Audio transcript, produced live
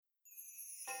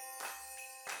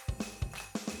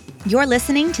You're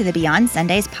listening to the Beyond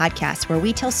Sundays podcast, where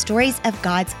we tell stories of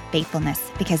God's faithfulness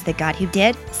because the God who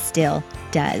did still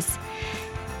does.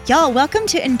 Y'all, welcome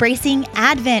to Embracing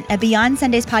Advent, a Beyond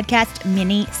Sundays podcast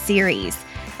mini-series.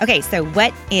 Okay, so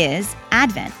what is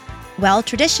Advent? Well,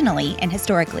 traditionally and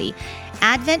historically,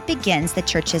 Advent begins the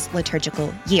church's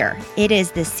liturgical year. It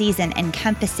is the season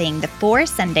encompassing the 4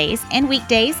 Sundays and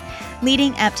weekdays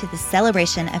leading up to the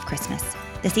celebration of Christmas.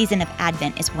 The season of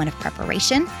Advent is one of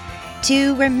preparation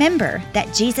to remember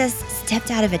that Jesus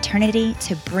stepped out of eternity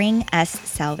to bring us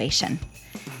salvation.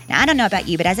 Now, I don't know about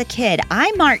you, but as a kid,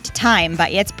 I marked time by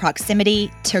its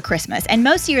proximity to Christmas, and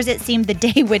most years it seemed the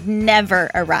day would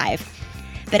never arrive.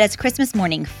 But as Christmas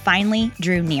morning finally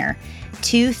drew near,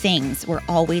 2 things were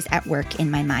always at work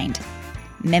in my mind: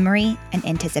 memory and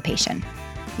anticipation.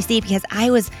 You see, because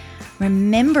I was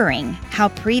remembering how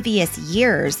previous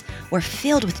years were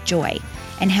filled with joy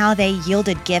and how they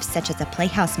yielded gifts such as a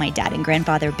playhouse my dad and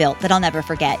grandfather built that I'll never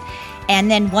forget. And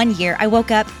then one year I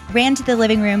woke up, ran to the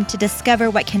living room to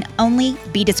discover what can only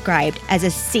be described as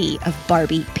a sea of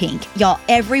Barbie pink. Y'all,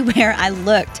 everywhere I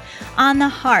looked, on the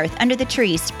hearth, under the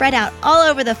tree, spread out all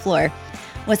over the floor,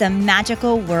 was a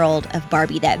magical world of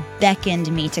Barbie that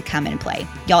beckoned me to come and play.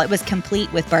 Y'all, it was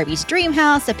complete with Barbie's dream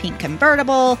house, a pink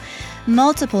convertible,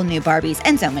 multiple new Barbies,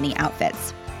 and so many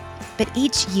outfits. But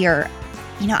each year,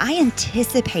 I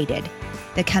anticipated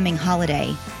the coming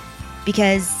holiday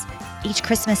because each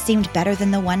Christmas seemed better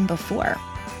than the one before.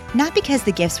 Not because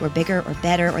the gifts were bigger or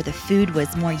better or the food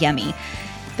was more yummy,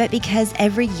 but because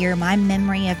every year my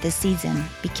memory of the season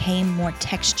became more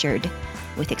textured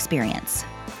with experience.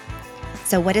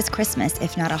 So what is Christmas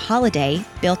if not a holiday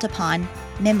built upon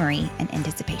memory and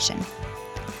anticipation?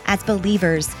 As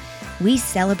believers, we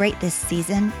celebrate this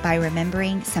season by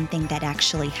remembering something that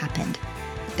actually happened: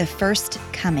 the first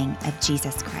coming of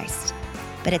Jesus Christ.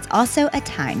 But it's also a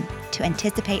time to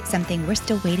anticipate something we're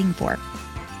still waiting for: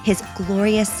 his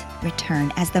glorious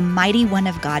return as the mighty one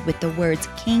of God with the words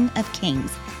King of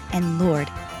Kings and Lord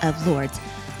of Lords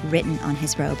written on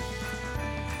his robe.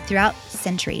 Throughout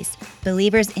centuries,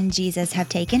 believers in Jesus have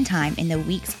taken time in the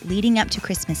weeks leading up to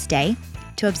Christmas Day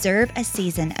to observe a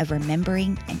season of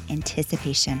remembering and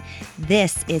anticipation.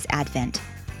 This is Advent.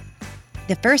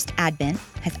 The first Advent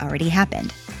has already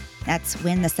happened. That's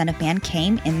when the Son of Man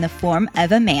came in the form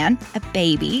of a man, a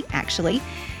baby, actually.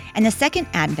 And the second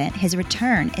Advent, his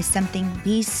return, is something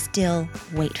we still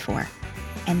wait for.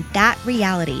 And that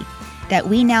reality, that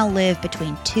we now live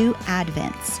between 2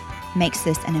 Advents, makes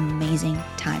this an amazing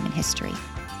time in history.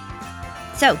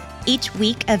 So each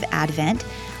week of Advent,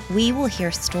 we will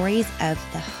hear stories of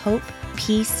the hope,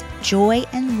 peace, joy,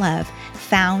 and love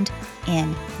found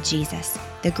in Jesus,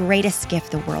 the greatest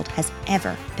gift the world has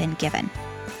ever been given.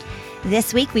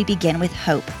 This week, we begin with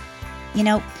hope.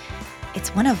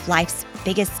 It's one of life's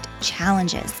biggest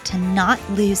challenges to not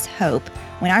lose hope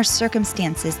when our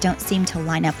circumstances don't seem to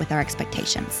line up with our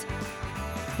expectations.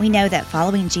 We know that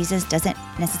following Jesus doesn't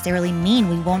necessarily mean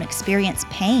we won't experience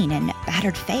pain and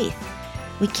battered faith.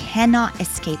 We cannot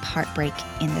escape heartbreak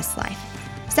in this life.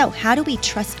 So how do we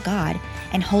trust God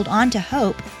and hold on to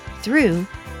hope through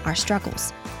our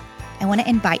struggles? I want to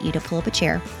invite you to pull up a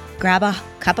chair, grab a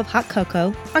cup of hot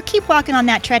cocoa, or keep walking on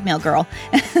that treadmill, girl,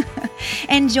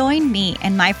 and join me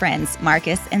and my friends,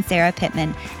 Marcus and Sarah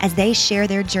Pittman, as they share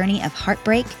their journey of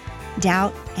heartbreak,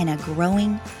 doubt, and a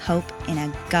growing hope in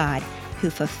a God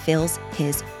who fulfills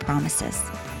his promises.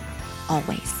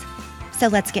 Always. So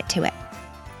let's get to it.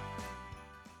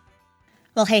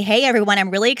 Well, hey, everyone. I'm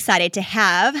really excited to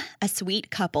have a sweet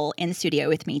couple in the studio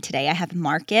with me today. I have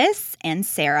Marcus and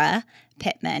Sarah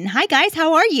Pittman. Hi, guys.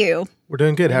 How are you? We're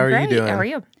doing good. How are you doing? How are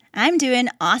you? I'm doing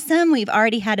awesome. We've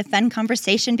already had a fun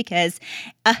conversation because,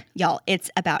 y'all, it's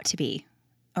about to be,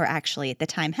 or actually the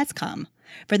time has come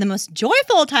for the most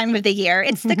joyful time of the year.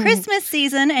 It's the Christmas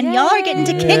season, and y'all are getting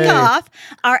to kick off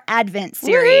our Advent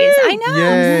series. Woo! I know.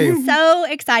 Yay. I'm so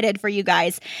excited for you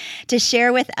guys to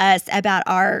share with us about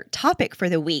our topic for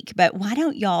the week. But why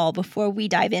don't y'all, before we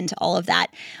dive into all of that,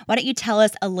 why don't you tell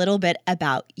us a little bit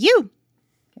about you?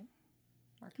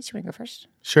 Marcus, you want to go first?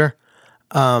 Sure.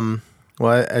 Well,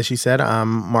 as you said, I'm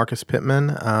Marcus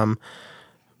Pittman.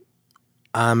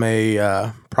 I'm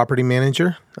a property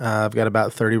manager. I've got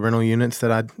about 30 rental units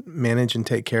that I manage and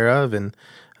take care of, and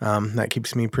that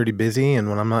keeps me pretty busy. And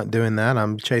when I'm not doing that,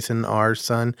 I'm chasing our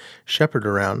son Shepherd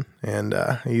around, and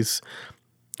he's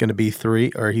going to be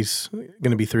 3,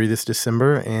 this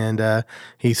December, and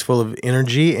he's full of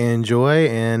energy and joy,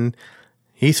 and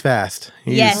he's fast.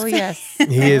 Yes. Oh, yes.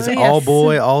 He is Oh, yes. all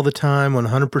boy all the time,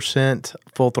 100%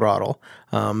 full throttle.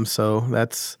 So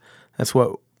that's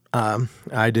what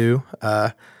I do.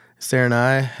 Sarah and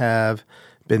I have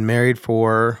Been married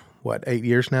for, 8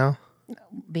 years now?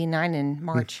 Be 9 in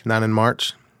March. 9 in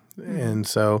March. And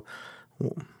so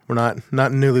we're not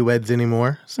newlyweds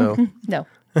anymore. So No.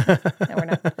 No,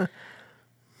 we're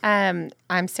not.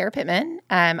 I'm Sarah Pittman.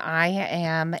 I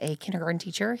am a kindergarten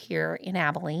teacher here in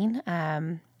Abilene.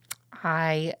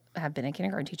 I have been a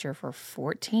kindergarten teacher for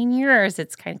 14 years.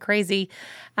 It's kind of crazy,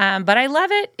 but I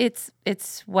love it.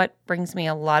 It's what brings me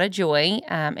a lot of joy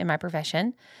in my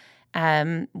profession.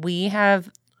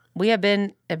 We have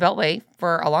been at Beltway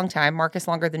for a long time. Marcus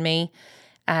longer than me,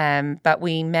 but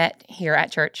we met here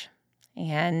at church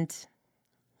and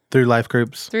through life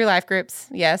groups.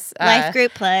 Yes, Life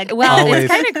group plug. Well, Always-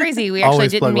 it's kind of crazy. We actually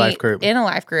always didn't plug life meet group. in a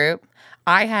life group.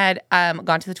 I had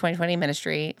gone to the 2020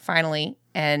 ministry finally,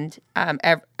 and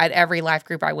at every life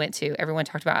group I went to, everyone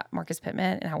talked about Marcus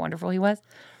Pittman and how wonderful he was.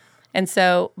 And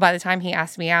so by the time he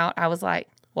asked me out, I was like,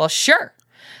 well, sure.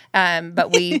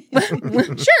 But we,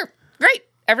 sure, great.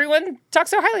 Everyone talks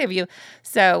so highly of you.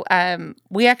 So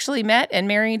we actually met and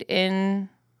married in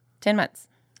 10 months.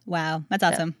 Wow, that's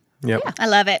awesome. Yep. I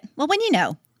love it. Well, when you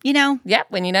know. Yep.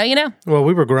 When you know, you know. Well,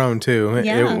 we were grown too.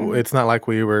 Yeah. It's not like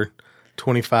we were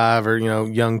 25 or,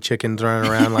 young chickens running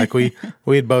around. Like we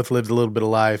had both lived a little bit of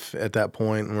life at that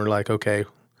point, and we're like, okay.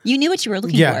 You knew what you were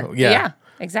looking Yeah. for. Yeah.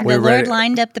 Exactly. The We're Lord ready.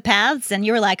 lined up the paths, and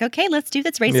you were like, okay, let's do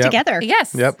this race Yep. together.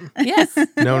 Yes. Yep. Yes.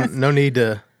 No need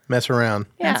to mess around.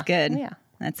 That's good. Yeah.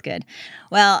 That's good.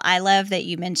 Well, I love that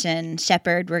you mentioned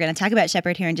Shepherd. We're going to talk about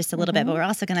Shepherd here in just a little bit, but we're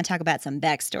also going to talk about some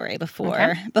backstory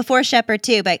before Shepherd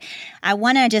too. But I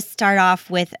want to just start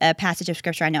off with a passage of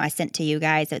scripture I know I sent to you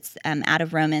guys. It's out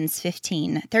of Romans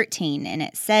 15:13, and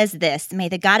it says this: "May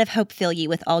the God of hope fill you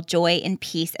with all joy and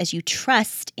peace as you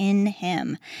trust in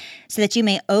him, so that you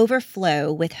may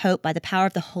overflow with hope by the power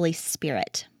of the Holy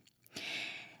Spirit."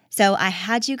 So I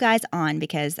had you guys on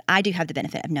because I do have the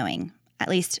benefit of knowing at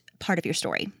least part of your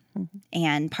story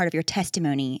and part of your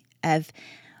testimony of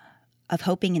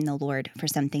hoping in the Lord for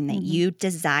something that you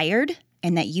desired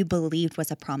and that you believed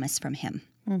was a promise from him.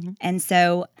 And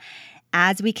so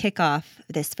as we kick off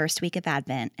this first week of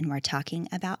Advent and we're talking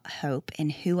about hope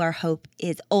and who our hope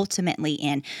is ultimately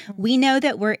in, we know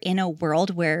that we're in a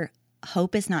world where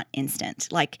hope is not instant.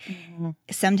 Like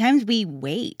sometimes we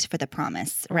wait for the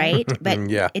promise, right? But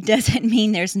Yeah. it doesn't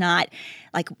mean there's not,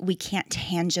 like we can't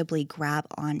tangibly grab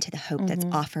onto the hope that's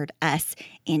offered us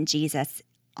in Jesus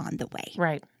on the way,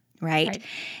 Right. right?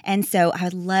 And so I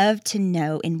would love to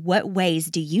know, in what ways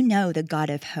do you know the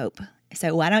God of hope?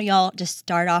 So why don't y'all just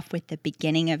start off with the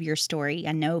beginning of your story?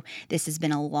 I know this has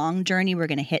been a long journey. We're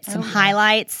going to hit some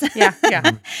highlights. Yeah.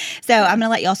 Yeah. So I'm going to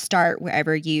let y'all start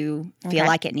wherever you feel Okay.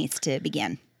 like it needs to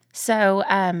begin. So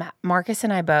Marcus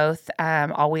and I both,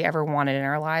 all we ever wanted in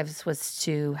our lives was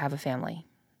to have a family.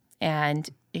 And,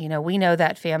 we know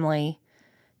that family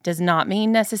does not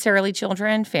mean necessarily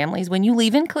children. Families, when you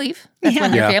leave and cleave, that's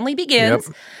when your Yeah. family begins.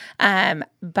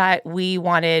 But we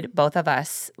wanted, both of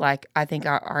us, like I think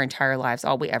our entire lives,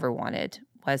 all we ever wanted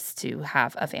was to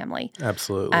have a family.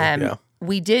 Absolutely. Yeah.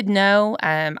 We did know,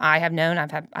 I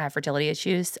have fertility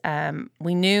issues.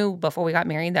 We knew before we got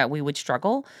married that we would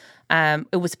struggle.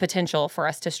 It was potential for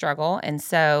us to struggle. And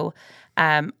so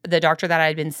the doctor that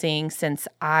I'd been seeing since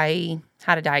I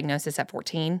had a diagnosis at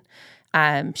 14,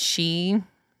 she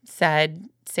said,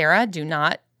 Sarah, do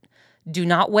not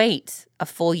wait a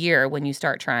full year when you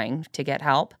start trying to get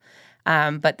help.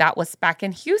 But that was back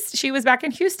in Houston. She was back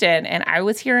in Houston, and I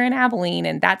was here in Abilene,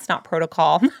 and that's not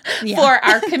protocol for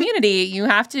our community. You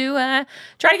have to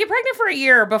try to get pregnant for a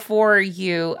year before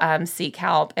you seek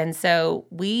help. And so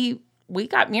we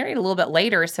got married a little bit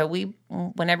later. So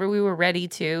whenever we were ready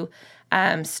to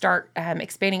start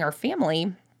expanding our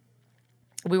family,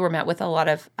 we were met with a lot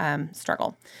of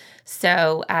struggle.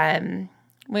 So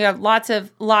we have lots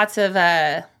of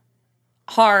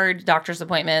hard doctor's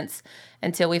appointments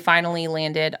until we finally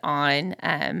landed on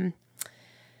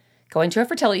going to a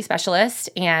fertility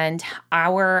specialist. And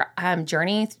our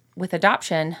journey with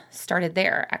adoption started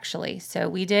there, actually. So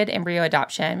we did embryo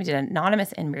adoption. We did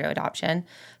anonymous embryo adoption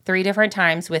 3 different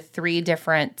times with 3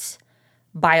 different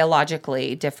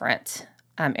biologically different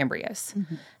embryos.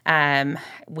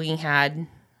 We had,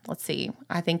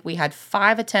 I think we had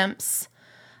 5 attempts,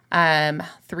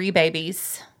 3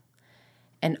 babies,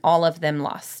 and all of them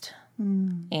lost.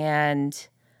 And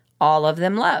all of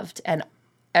them loved. And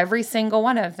every single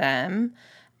one of them,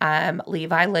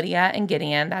 Levi, Lydia, and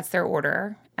Gideon, that's their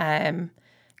order,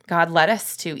 God led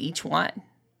us to each one.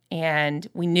 And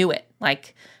we knew it.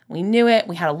 We knew it.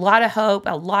 We had a lot of hope,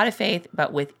 a lot of faith.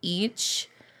 But with each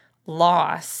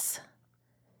loss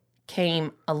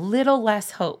came a little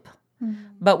less hope.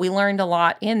 But we learned a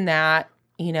lot in that,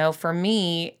 for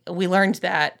me, we learned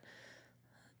that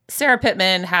Sarah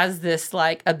Pittman has this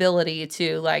like ability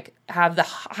to like have the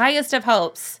highest of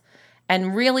hopes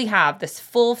and really have this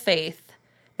full faith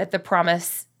that the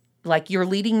promise, like you're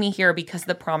leading me here because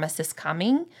the promise is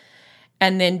coming,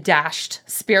 and then dashed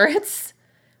spirits,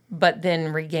 but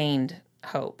then regained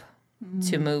hope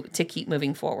to keep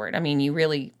moving forward. I mean, you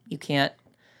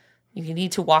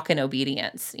need to walk in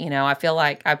obedience. I feel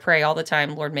like I pray all the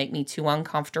time, Lord, make me too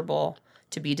uncomfortable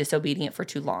to be disobedient for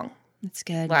too long. That's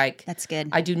good. That's good.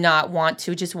 I do not want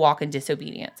to just walk in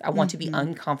disobedience. I want to be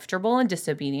uncomfortable in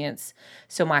disobedience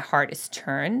so my heart is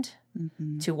turned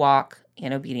to walk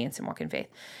in obedience and walk in faith.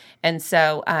 And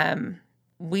so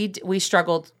we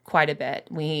struggled quite a bit.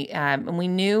 We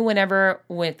knew whenever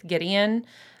with Gideon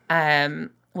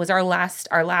was our last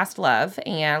love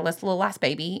and last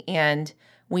baby, and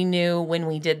we knew when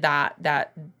we did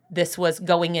that this was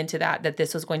going into that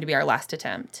this was going to be our last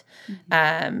attempt.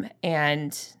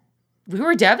 And we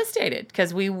were devastated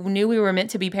because we knew we were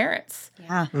meant to be parents.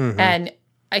 Yeah. And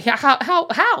how how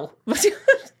are we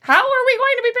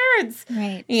going to be parents?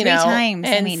 Right. 3 times.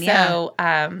 And so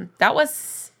that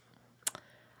was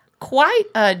quite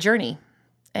a journey,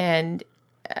 and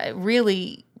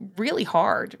really, really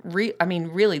hard.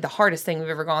 Really the hardest thing we've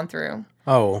ever gone through.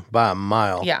 Oh, by a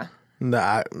mile. Yeah.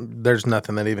 There's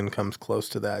nothing that even comes close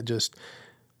to that. Just,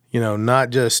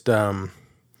 not just,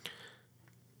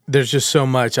 there's just so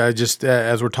much.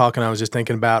 As we're talking, I was just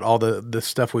thinking about all the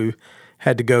stuff we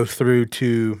had to go through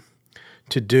to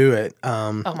do it.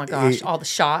 Oh my gosh, all the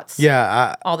shots.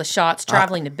 Yeah. All the shots,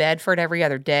 traveling to Bedford every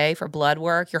other day for blood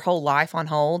work, your whole life on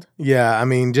hold. Yeah. I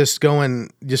mean, just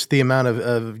the amount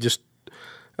of just,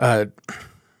 the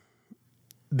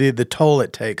toll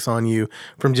it takes on you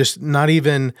from just not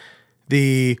even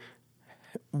we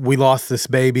lost this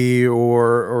baby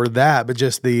or that, but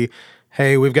just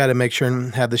hey, we've got to make sure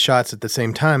and have the shots at the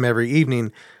same time every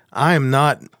evening. I am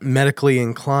not medically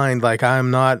inclined.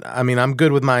 I'm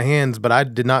good with my hands, but I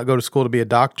did not go to school to be a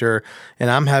doctor, and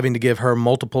I'm having to give her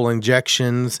multiple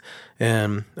injections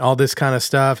and all this kind of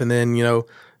stuff. And then,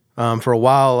 for a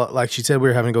while, like she said, we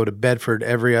were having to go to Bedford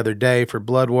every other day for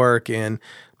blood work, and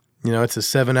it's a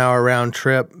 7-hour round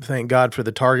trip. Thank God for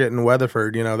the Target in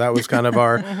Weatherford. That was kind of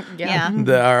our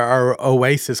our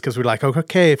oasis, because we're like,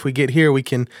 okay, if we get here, we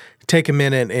can take a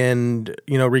minute and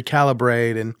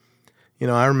recalibrate. And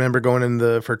I remember going in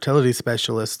the fertility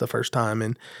specialist the first time,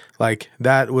 and like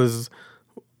that was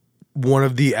one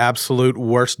of the absolute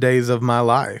worst days of my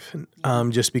life,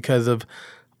 just because of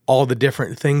all the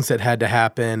different things that had to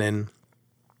happen, and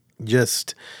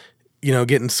just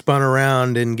getting spun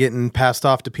around and getting passed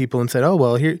off to people and said, oh,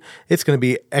 well, here, it's going to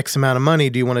be X amount of money.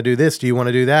 Do you want to do this? Do you want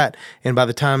to do that? And by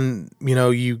the time,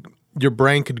 your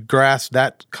brain could grasp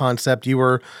that concept, you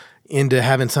were into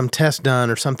having some test done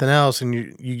or something else, and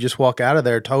you just walk out of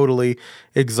there totally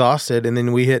exhausted. And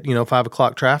then we hit, 5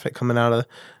 o'clock traffic coming out of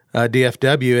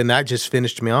DFW, and that just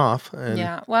finished me off. And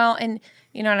yeah. Well, and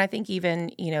I think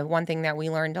even, one thing that we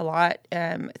learned a lot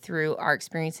through our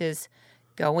experiences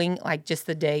going, like just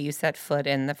the day you set foot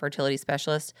in the fertility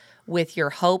specialist with your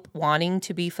hope wanting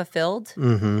to be fulfilled,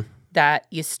 that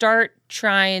you start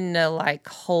trying to like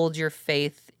hold your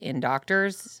faith in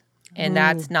doctors, and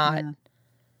that's not,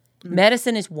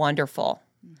 medicine is wonderful.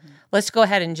 Let's go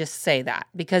ahead and just say that,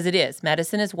 because it is.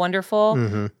 Medicine is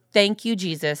wonderful. Thank you,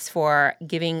 Jesus, for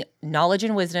giving knowledge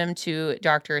and wisdom to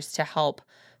doctors to help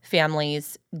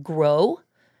families grow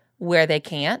where they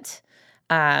can't.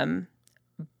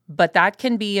 But that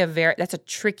can be that's a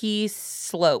tricky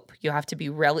slope. You have to be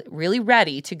really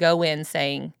ready to go in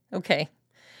saying, okay,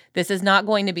 this is not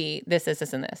going to be this,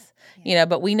 and this. Yeah.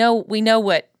 But we know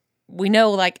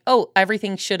like, oh,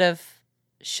 everything should have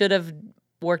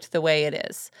worked the way it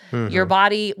is. Your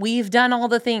body, we've done all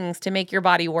the things to make your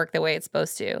body work the way it's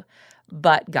supposed to,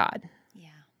 but God. Yeah.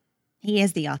 He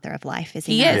is the author of life,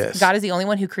 isn't he? He is. Yes. God is the only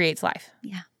one who creates life.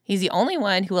 Yeah. He's the only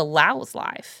one who allows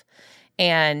life.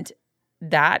 And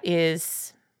that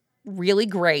is really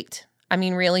great. I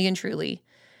mean, really and truly.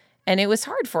 And it was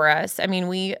hard for us. I mean,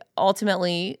 we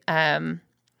ultimately, a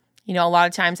lot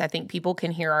of times I think people can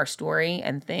hear our story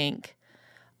and think,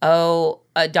 oh,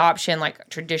 adoption, like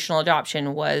traditional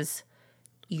adoption was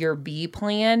your B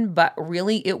plan, but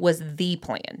really it was the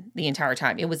plan the entire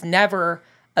time. It was never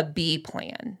a B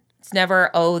plan. It's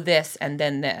never, oh, this and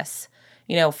then this.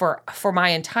 For my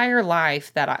entire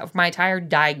life, my entire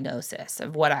diagnosis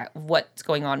of what's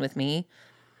going on with me,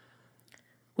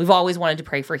 we've always wanted to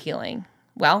pray for healing.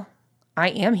 Well, I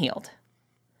am healed.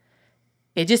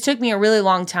 It just took me a really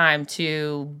long time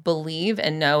to believe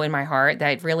and know in my heart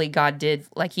that really God did,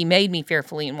 like he made me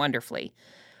fearfully and wonderfully.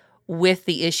 with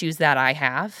the issues that I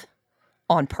have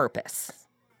on purpose.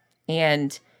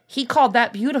 And he called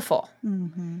that beautiful.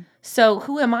 So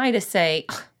who am I to say,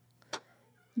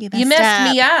 you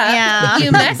messed me up? Yeah.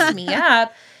 You messed me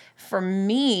up. For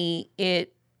me,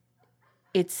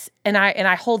 it's and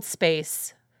I hold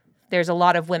space. There's a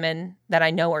lot of women that I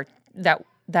know that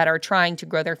are trying to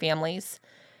grow their families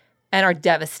and are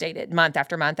devastated month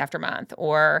after month after month,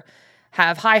 or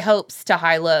have high hopes to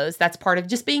high lows. That's part of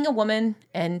just being a woman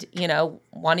and,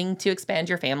 wanting to expand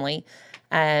your family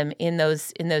in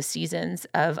those seasons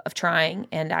of trying.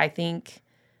 And I think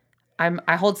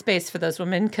I hold space for those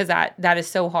women because that is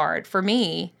so hard. For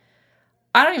me,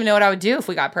 I don't even know what I would do if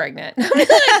we got pregnant.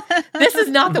 This is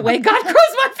not the way God grows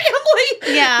my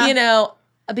family. Yeah.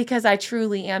 Because I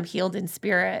truly am healed in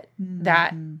spirit.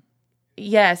 That,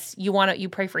 yes, you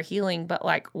pray for healing, but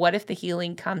like, what if the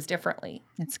healing comes differently?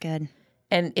 That's good.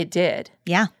 And it did.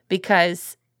 Yeah.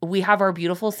 Because we have our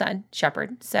beautiful son,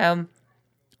 Shepherd. So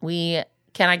can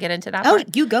I get into that Oh,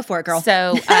 part? you go for it, girl.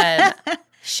 So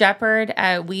Shepherd,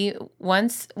 we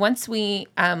once we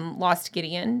lost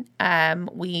Gideon,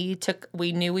 we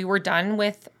knew we were done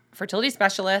with fertility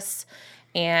specialists,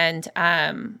 and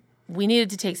we needed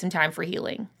to take some time for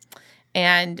healing.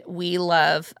 And we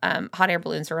love hot air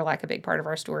balloons are like a big part of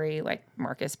our story. Like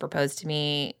Marcus proposed to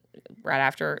me right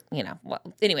after,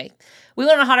 anyway, we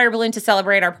went on a hot air balloon to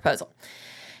celebrate our proposal.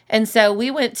 And so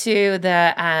we went to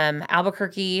the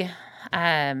Albuquerque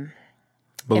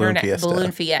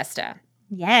Balloon Fiesta.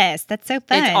 Yes, that's so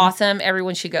fun. It's awesome.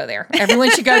 Everyone should go there. Everyone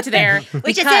should go to there.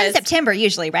 Which is in September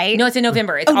usually, right? No, it's in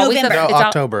November. It's November.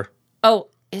 October.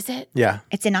 Is it? Yeah.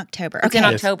 It's in October. It's in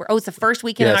October. Oh, it's the first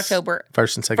weekend in October.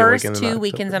 First and second weekend in October. First 2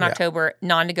 weekends in October,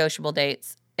 non-negotiable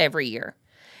dates every year.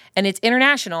 And it's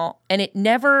international, and it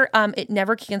never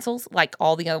cancels like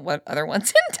all the other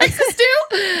ones in Texas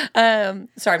do.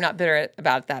 Sorry, I'm not bitter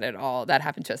about that at all. That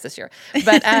happened to us this year.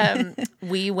 But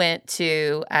we went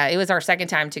to, it was our second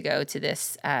time to go to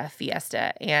this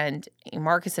fiesta. And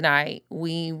Marcus and I,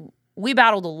 we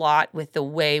battled a lot with the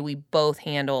way we both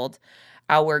handled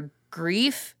our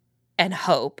grief and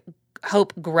hope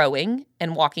growing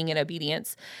and walking in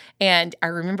obedience. And I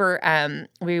remember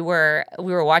we were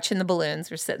watching the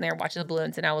balloons. We're sitting there watching the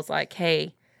balloons, and I was like,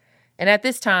 hey. And at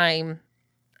this time,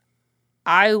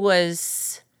 I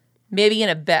was maybe in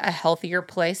a healthier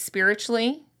place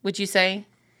spiritually, would you say?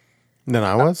 Than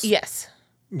I was? Yes.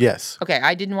 Yes. Okay,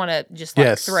 I didn't want to just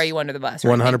throw you under the bus.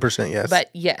 100% yes. But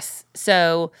yes.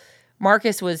 So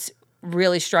Marcus was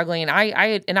really struggling, and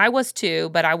I was too,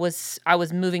 but I was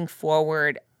moving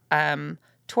forward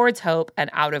towards hope and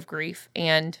out of grief.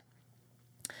 And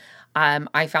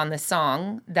I found this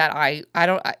song that I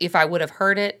don't, if I would have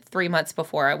heard it 3 months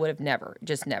before, I would have never.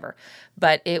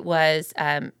 But it was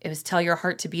Tell Your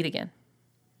Heart to Beat Again.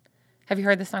 Have you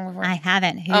heard this song before? I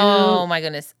haven't. Who? Oh my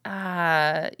goodness.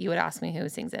 You would ask me who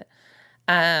sings it.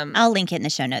 I'll link it in the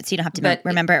show notes. You don't have to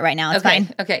remember it right now. It's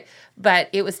fine. Okay. But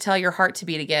it was Tell Your Heart to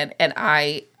Beat Again. And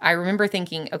I remember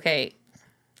thinking, okay,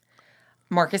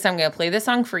 Marcus, I'm going to play this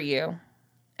song for you.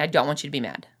 I don't want you to be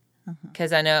mad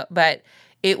because I know, but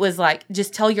it was like,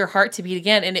 just tell your heart to beat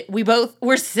again. And we both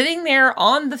were sitting there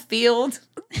on the field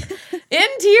in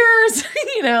tears,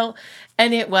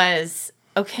 and it was,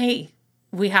 okay,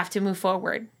 we have to move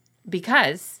forward,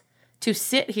 because to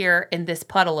sit here in this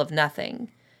puddle of nothing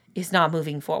is not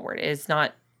moving forward. It's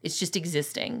just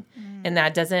existing. And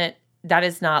that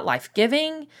is not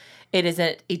life-giving. It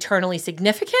isn't eternally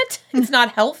significant. It's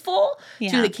not helpful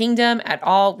to the kingdom at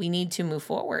all. We need to move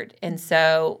forward. And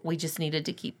so we just needed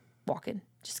to keep walking.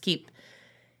 Just keep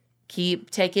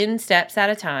taking steps at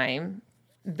a time.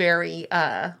 Very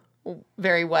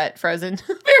what? Frozen?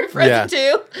 Very Frozen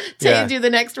too. Do the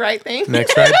next right thing.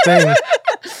 Next right thing.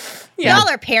 Y'all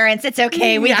are parents. It's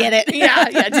okay. We get it. Do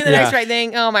the next right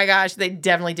thing. Oh my gosh. They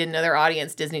definitely didn't know their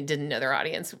audience. Disney didn't know their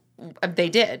audience. They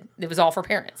did. It was all for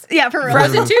parents. Yeah, for real.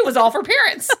 Frozen 2 was all for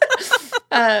parents.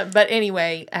 But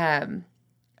anyway,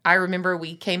 I remember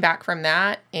we came back from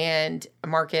that, and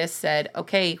Marcus said,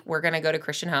 okay, we're going to go to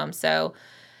Christian Homes. So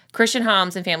Christian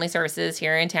Homes and Family Services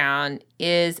here in town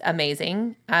is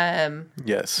amazing.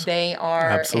 Yes. They are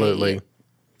absolutely.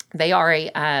 They are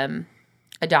a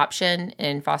adoption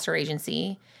and foster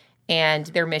agency, and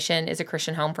their mission is a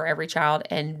Christian home for every child.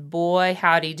 And boy,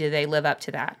 howdy, do they live up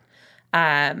to that.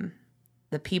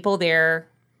 The people there,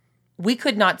 we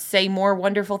could not say more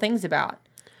wonderful things about.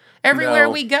 Everywhere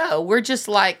we go, we're just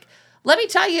like, let me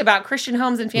tell you about Christian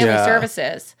Homes and Family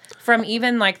Services. From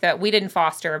even like that, we didn't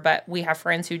foster, but we have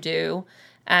friends who do,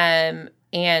 and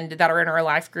that are in our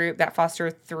life group that foster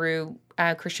through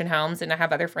Christian Homes, and I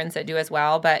have other friends that do as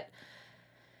well. But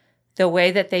the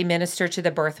way that they minister to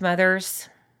the birth mothers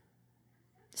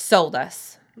sold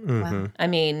us. Wow. I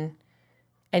mean,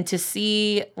 and to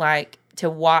see, like, to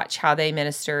watch how they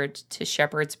ministered to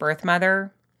Shepherd's birth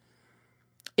mother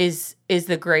is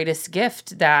the greatest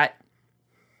gift that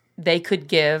they could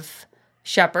give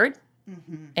Shepherd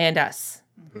and us.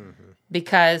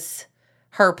 Because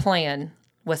her plan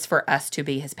was for us to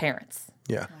be his parents.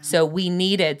 Yeah. So we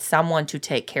needed someone to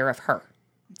take care of her.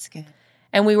 That's good.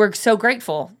 And we were so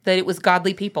grateful that it was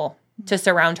godly people to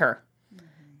surround her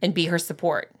and be her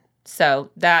support. So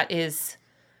that is,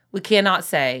 we cannot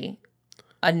say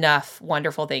enough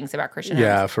wonderful things about Christian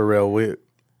Yeah, Homes. for real.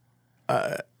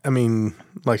 I mean,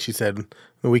 like she said,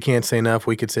 we can't say enough.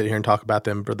 We could sit here and talk about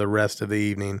them for the rest of the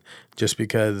evening just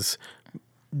because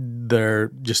they're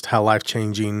just how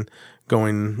life-changing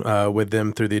going with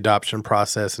them through the adoption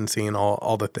process and seeing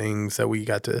all the things that we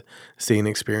got to see and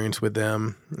experience with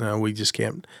them. We just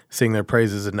can't sing their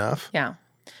praises enough. Yeah.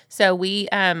 So we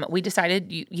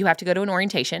decided you have to go to an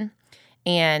orientation,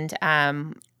 and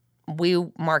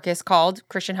Marcus called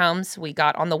Christian Homes. We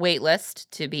got on the wait list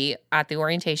to be at the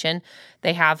orientation.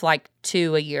 They have like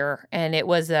 2 a year, and it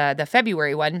was the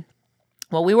February one.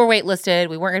 Well, we were waitlisted.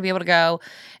 We weren't going to be able to go.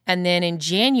 And then in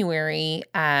January,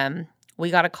 we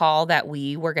got a call that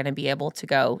we were going to be able to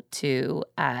go to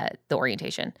the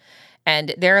orientation.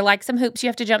 And there are like some hoops you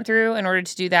have to jump through in order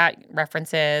to do that,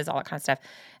 references, all that kind of stuff.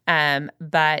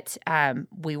 But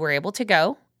we were able to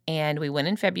go, and we went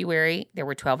in February. There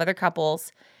were 12 other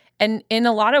couples. And in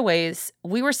a lot of ways,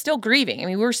 we were still grieving. I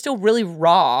mean, we were still really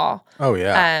raw. Oh,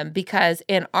 yeah. Because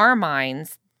in our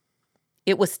minds,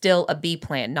 it was still a B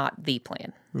plan, not the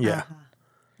plan. Yeah.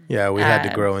 Yeah, we had to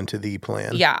grow into the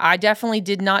plan. Yeah, I definitely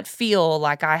did not feel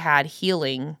like I had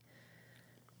healing,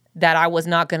 that I was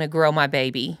not going to grow my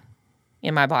baby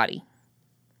in my body.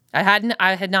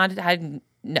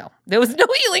 No, there was no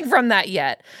healing from that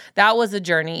yet. That was a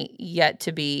journey yet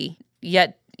to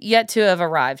have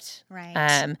arrived.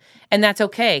 Right. And that's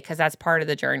okay, because that's part of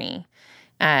the journey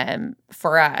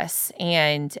for us.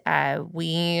 And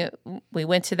we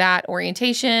went to that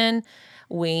orientation.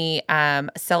 We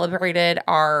celebrated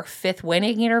our 5th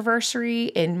wedding anniversary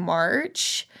in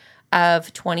March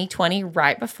of 2020,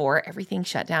 right before everything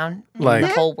shut down in the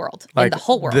whole world.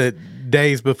 The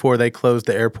days before they closed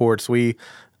the airports, we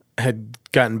had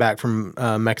gotten back from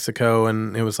Mexico,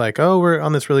 and it was like, oh, we're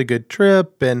on this really good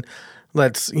trip, and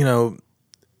let's,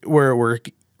 we're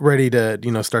ready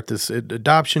to, start this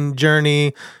adoption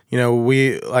journey.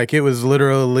 It was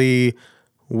literally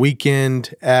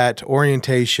weekend at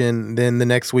orientation. Then the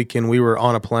next weekend we were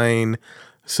on a plane.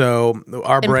 So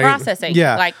our brain processing, it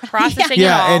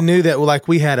all. And knew that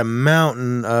we had a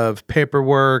mountain of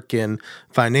paperwork and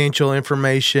financial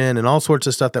information and all sorts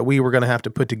of stuff that we were going to have to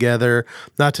put together.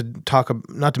 Not to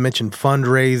mention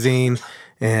fundraising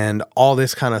and all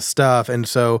this kind of stuff. And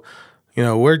so,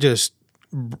 we're just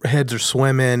heads are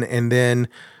swimming. And then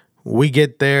we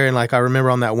get there, and I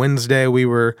remember on that Wednesday we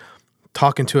were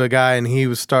talking to a guy, and he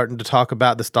was starting to talk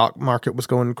about the stock market was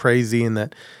going crazy, and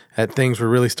that things were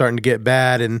really starting to get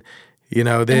bad. And, then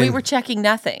and we were checking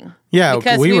nothing. Yeah.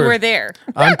 Because we were there.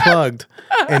 Unplugged.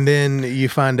 And then you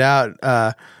find out,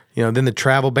 then the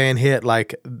travel ban hit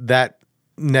that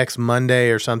next Monday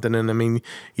or something. And I mean,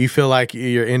 you feel like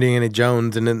you're Indiana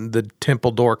Jones, and then the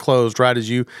temple door closed right as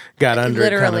you got under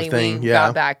it kind of thing. We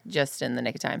got back just in the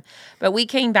nick of time. But we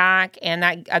came back, and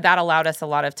that allowed us a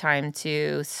lot of time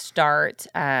to start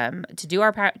to do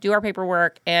our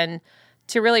paperwork and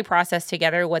to really process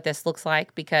together what this looks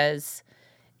like, because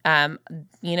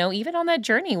even on that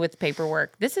journey with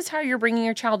paperwork, this is how you're bringing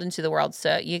your child into the world.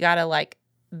 So you got to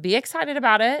be excited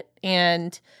about it.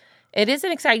 And it is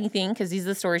an exciting thing, because these are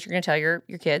the stories you're going to tell your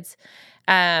kids.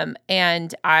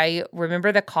 And I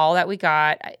remember the call that we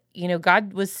got.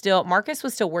 Marcus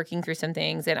was still working through some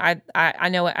things, and I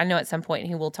know at some point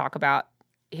he will talk about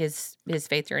his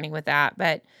faith journey with that.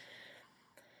 But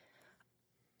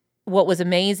what was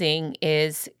amazing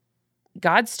is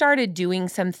God started doing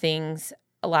some things,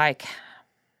 I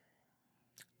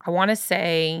want to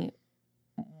say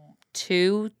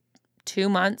 2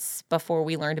 months before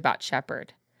we learned about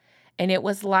Shepherd. And it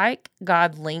was like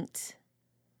God linked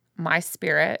my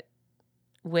spirit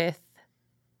with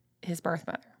his birth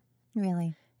mother.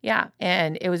 Really? Yeah.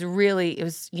 And it was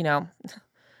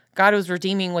God was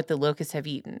redeeming what the locusts have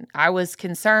eaten. I was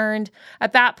concerned.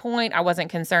 At that point, I wasn't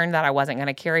concerned that I wasn't going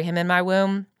to carry him in my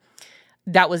womb.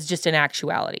 That was just an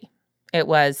actuality. It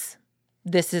was,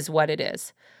 this is what it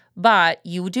is. But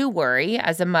you do worry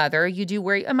as a mother. You do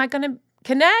worry, am I going to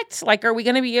connect? Are we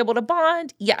going to be able to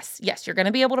bond? Yes, you're going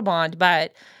to be able to bond,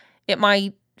 but it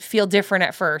might feel different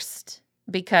at first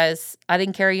because I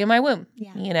didn't carry you in my womb,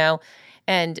 Yeah. you know?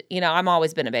 And, I'm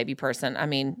always been a baby person. I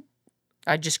mean,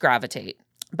 I just gravitate.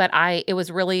 But it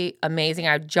was really amazing.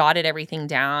 I jotted everything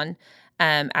down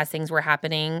as things were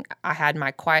happening. I had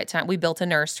my quiet time. We built a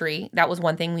nursery. That was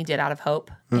one thing we did out of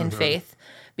hope and faith,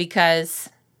 because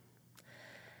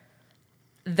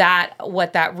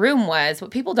what that room was,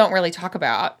 what people don't really talk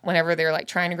about whenever they're like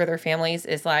trying to grow their families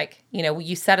is like,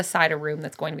 you set aside a room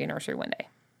that's going to be a nursery one day.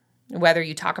 Whether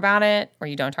you talk about it or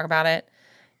you don't talk about it,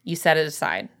 you set it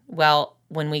aside. Well,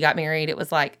 when we got married, it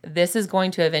was like, this is going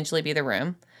to eventually be the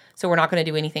room. So we're not going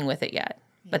to do anything with it yet.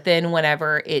 But then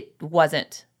whenever it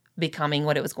wasn't becoming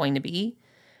what it was going to be,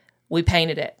 we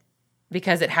painted it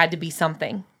because it had to be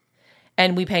something.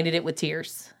 And we painted it with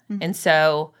tears. And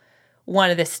so one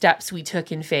of the steps we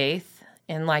took in faith,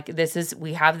 and like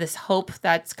we have this hope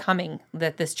that's coming,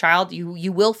 that this child,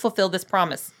 you will fulfill this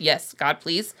promise. Yes, God,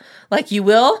 please. Like you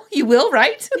will,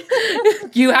 right?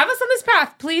 You have us on this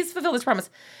path. Please fulfill this promise.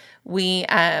 We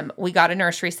got a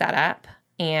nursery set up,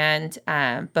 and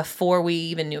before we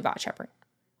even knew about Shepherd,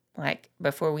 like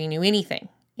before we knew anything,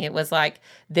 it was like,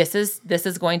 this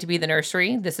is going to be the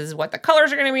nursery. This is what the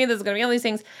colors are going to be. This is going to be all these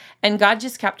things. And God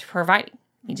just kept providing.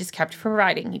 He just kept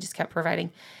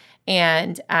providing.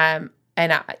 And my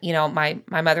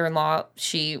mother-in-law,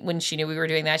 when she knew we were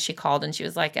doing that, she called and she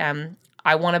was like,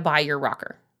 I want to buy your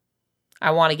rocker. I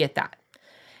want to get that.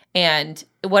 And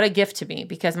what a gift to me,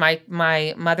 because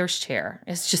my mother's chair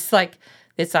is just like,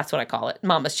 that's what I call it.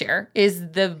 Mama's chair is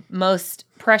the most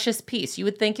precious piece. You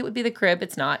would think it would be the crib.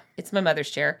 It's not. It's my mother's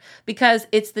chair, because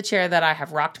it's the chair that I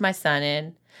have rocked my son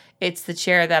in. It's the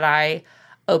chair that I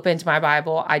opened my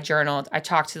Bible. I journaled. I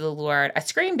talked to the Lord. I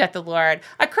screamed at the Lord.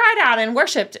 I cried out and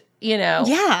worshiped,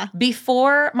 Yeah.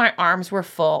 before my arms were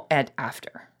full and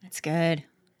after. That's good.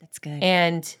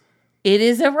 And it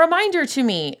is a reminder to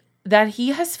me that he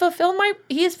has fulfilled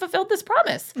this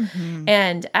promise. Mm-hmm.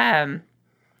 And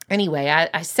anyway,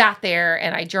 I sat there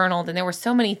and I journaled, and there were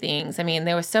so many things. I mean,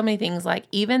 there were so many things, like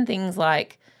even things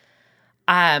like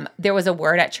there was a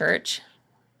word at church.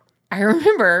 I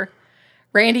remember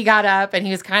Randy got up and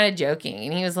he was kind of joking,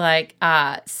 and he was like,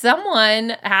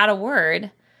 someone had a word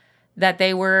that they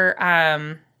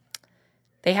had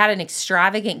an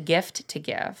extravagant gift to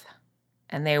give,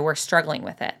 and they were struggling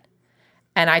with it.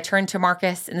 And I turned to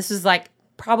Marcus, and this was like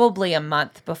probably a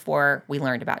month before we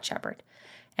learned about Shepherd.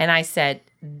 And I said,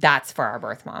 that's for our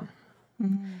birth mom.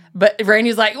 Mm-hmm. But Randy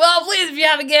was like, well, please, if you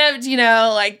have a gift,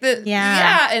 like the,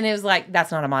 yeah. And it was like,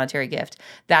 that's not a monetary gift.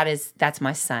 That's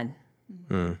my son.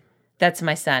 Mm. That's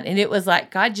my son. And it was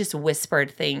like, God just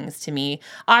whispered things to me.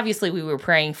 Obviously, we were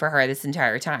praying for her this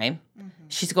entire time. Mm-hmm.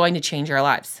 She's going to change our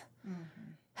lives.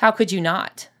 Mm-hmm. How could you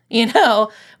not?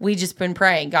 We just been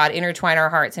praying, God, intertwine our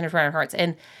hearts.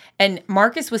 And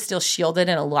Marcus was still shielded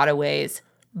in a lot of ways,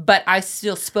 but I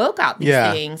still spoke out these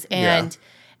things. And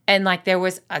like there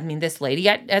was, this lady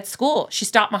at school, she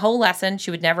stopped my whole lesson.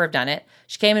 She would never have done it.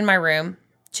 She came in my room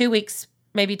 2 weeks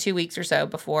or so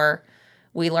before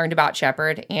we learned about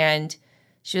Shepherd. And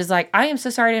she was like, I am so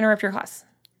sorry to interrupt your class.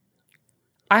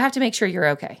 I have to make sure you're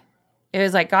okay. It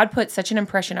was like, God put such an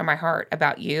impression on my heart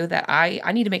about you that I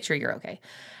need to make sure you're okay.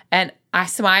 And I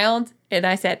smiled and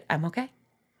I said, I'm okay,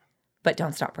 but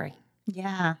don't stop praying.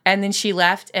 Yeah. And then she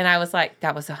left, and I was like,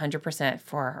 that was 100%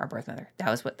 for our birth mother. That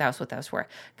was what that was for.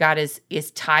 God is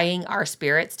tying our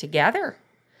spirits together.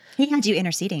 He had you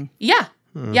interceding. Yeah.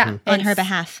 Mm-hmm. Yeah. On her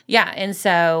behalf. Yeah. And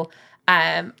so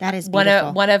that is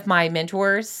beautiful. One of my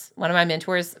mentors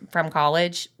from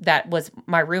college, that was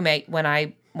my roommate when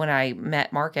I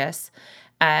met Marcus,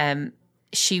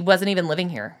 she wasn't even living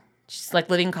here. She's like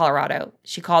living in Colorado.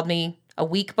 She called me a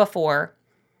week before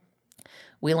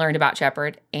we learned about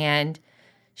Shepherd, and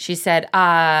she said,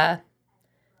 I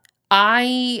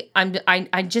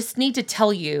just need to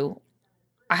tell you,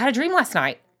 I had a dream last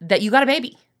night that you got a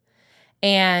baby.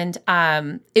 And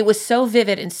it was so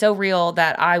vivid and so real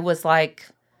that I was like,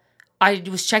 I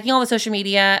was checking all the social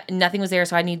media, nothing was there,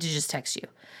 so I need to just text you.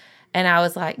 And I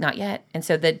was like, not yet. And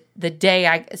so the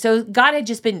day so God had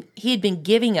he had been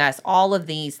giving us all of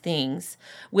these things,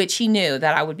 which he knew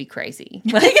that I would be crazy.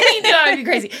 Like he knew I would be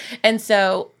crazy. And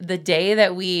so the day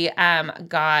that we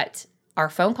got our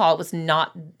phone call, it was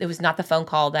not the phone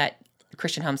call that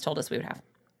Christian Homes told us we would have.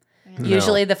 No.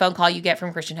 Usually the phone call you get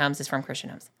from Christian Homes is from Christian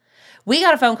Homes. We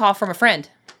got a phone call from a friend.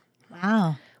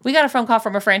 Wow. We got a phone call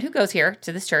from a friend who goes here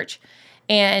to this church.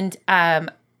 And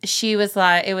she was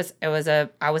like, I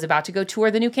was about to go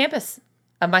tour the new campus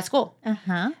of my school.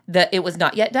 Uh-huh. It was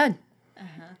not yet done.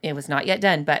 Uh-huh. It was not yet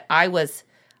done, but I was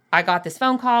I got this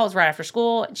phone call. It was right after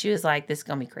school. And she was like, this is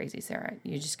going to be crazy, Sarah.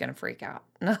 You're just going to freak out.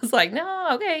 And I was like, no,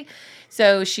 okay.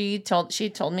 So she told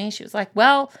me, she was like,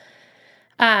 well,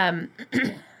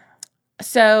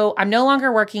 so I'm no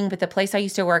longer working, but the place I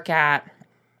used to work at,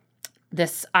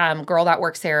 this girl that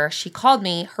works there, she called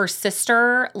me. Her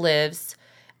sister lives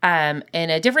in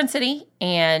a different city,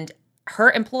 and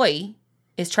her employee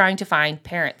is trying to find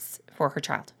parents for her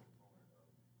child.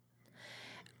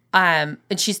 And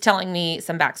she's telling me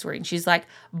some backstory. And she's like,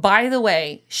 by the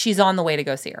way, she's on the way to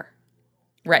go see her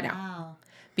right now.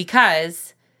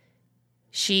 Because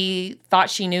she thought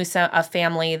she knew a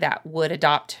family that would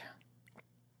adopt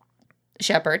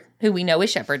Shepherd, who we know is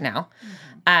Shepherd now.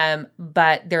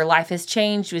 But their life has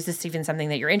changed. Was this even something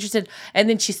that you're interested in? And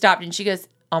then she stopped and she goes,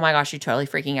 oh my gosh, you're totally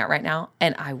freaking out right now.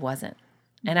 And I wasn't.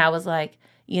 And I was like,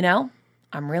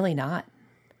 I'm really not,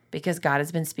 because God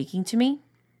has been speaking to me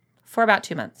for about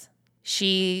 2 months.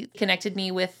 She connected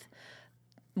me with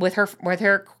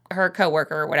her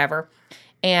coworker or whatever.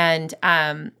 And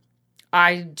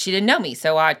she didn't know me.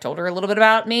 So I told her a little bit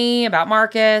about me, about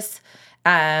Marcus,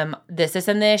 this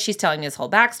and this. She's telling me this whole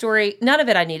backstory. None of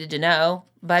it I needed to know,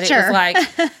 but it was like,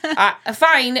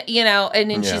 fine, and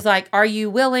then she's like, are you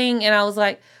willing? And I was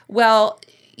like, well,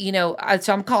 so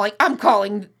I'm calling,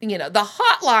 the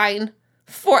hotline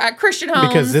at Christian Homes.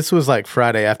 Because this was like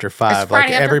Friday after 5.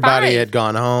 Like everybody had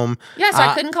gone home. Yeah, so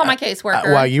I couldn't call my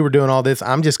caseworker. While you were doing all this,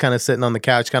 I'm just kind of sitting on the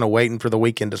couch, kind of waiting for the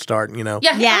weekend to start, Yeah, I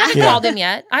haven't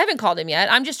called him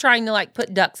yet. I'm just trying to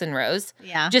put ducks in rows.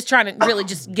 Yeah. Just trying to really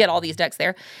just get all these ducks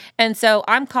there. And so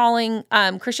I'm calling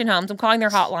Christian Homes. I'm calling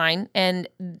their hotline. And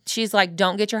she's like,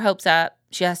 don't get your hopes up.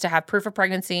 She has to have proof of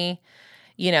pregnancy,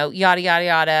 yada, yada,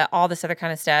 yada, all this other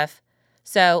kind of stuff.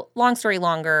 So long story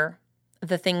longer,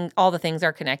 all the things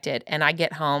are connected, and I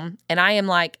get home and I am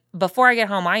like, before I get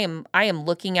home, I am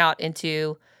looking out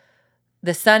into,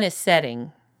 the sun is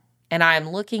setting, and I am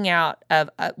looking out of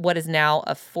what is now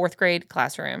a 4th grade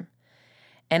classroom.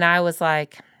 And I was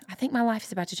like, I think my life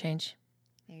is about to change.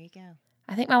 There you go.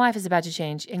 I think my life is about to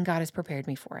change, and God has prepared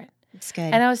me for it. It's good.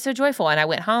 And I was so joyful. And I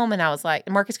went home and I was like,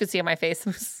 Marcus could see on my face,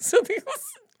 something was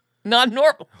not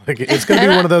normal. Like, it's going to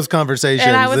be one of those conversations.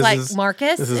 And I was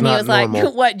Marcus? And he was normal.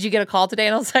 like, what, did you get a call today?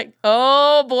 And I was like,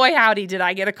 oh boy, howdy, did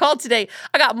I get a call today?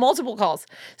 I got multiple calls.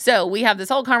 So we have this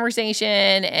whole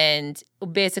conversation, and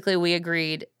basically we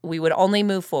agreed we would only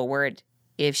move forward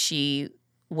if she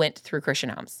went through Christian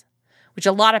Homes, which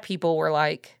a lot of people were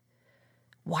like,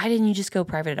 why didn't you just go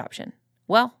private adoption?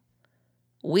 Well,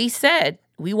 we said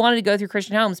we wanted to go through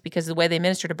Christian Homes because of the way they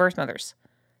minister to birth mothers.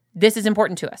 This is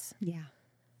important to us. Yeah.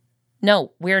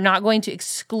 No, we're not going to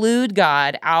exclude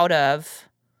God out of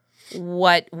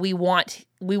what we want.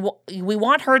 We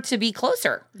want her to be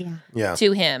closer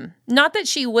to him. Not that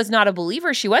she was not a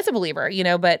believer. She was a believer,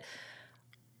 but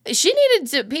she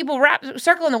needed people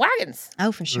circling the wagons.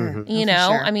 Oh, for sure.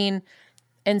 Mm-hmm. I mean,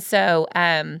 and so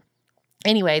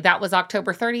anyway, that was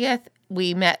October 30th.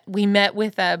 We met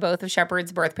with both of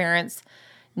Shepherd's birth parents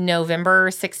November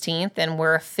 16th, and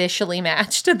we're officially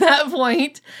matched at that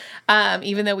point.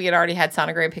 Even though we had already had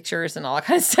sonogram pictures and all that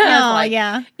kind of stuff. Oh,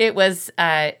 yeah. It was,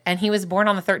 and he was born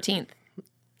on the 13th.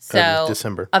 Of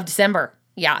December.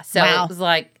 Yeah. So Wow. it was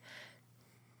like,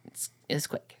 it was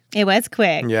quick. It was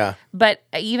quick. Yeah. But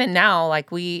even now,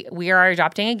 we are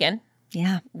adopting again.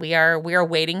 Yeah. We are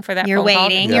waiting for that. You're phone call.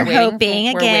 waiting. We're You're hoping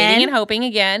again. We're waiting and hoping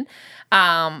again.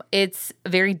 It's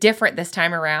very different this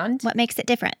time around. What makes it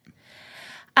different?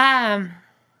 I'll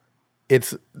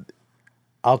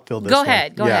fill this. Go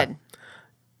ahead. Go ahead.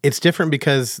 It's different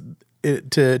because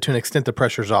to an extent the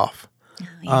pressure's off. Oh,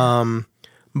 yeah.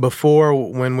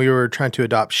 Before, when we were trying to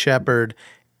adopt Shepherd,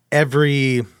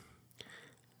 every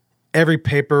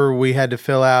paper we had to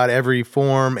fill out, every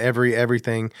form,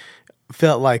 everything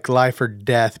felt like life or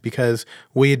death, because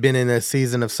we had been in a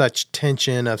season of such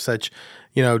tension, of such,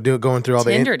 going through all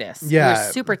tenderness. We were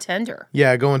super tender.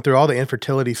 Yeah, going through all the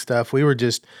infertility stuff. We were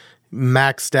just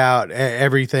maxed out.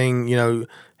 Everything,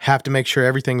 have to make sure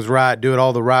everything's right, do it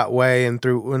all the right way. And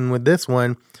with this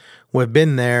one, we've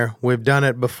been there, we've done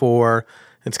it before.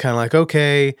 It's kind of like,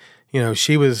 okay,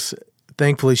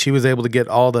 thankfully she was able to get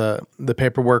all the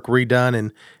paperwork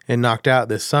redone and knocked out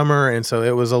this summer. And so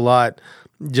it was a lot,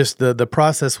 just the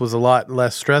process was a lot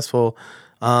less stressful,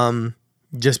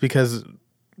 just because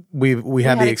we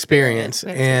had the experience.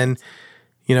 And,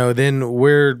 then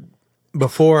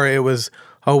before it was,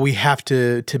 we have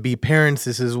to be parents.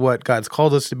 This is what God's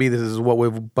called us to be. This is what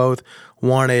we've both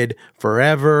wanted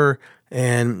forever.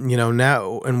 And,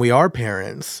 now, and we are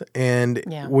parents, and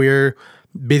we're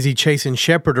busy chasing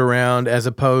Shepherd around as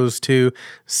opposed to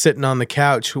sitting on the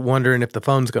couch wondering if the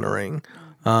phone's going to ring.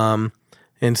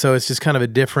 And so it's just kind of a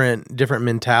different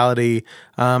mentality.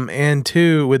 And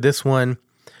two, with this one,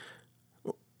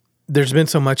 there's been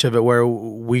so much of it where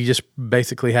we just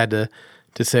basically had to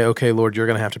say, okay, Lord, you're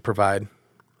going to have to provide.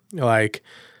 Like,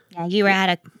 yeah, you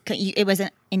were it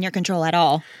wasn't in your control at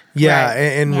all. Yeah. Right.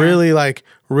 And really like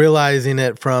realizing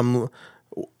it from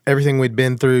everything we'd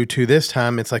been through to this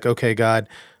time, it's like, okay, God,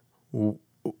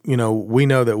 we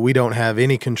know that we don't have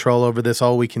any control over this.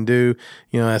 All we can do,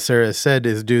 as Sarah said,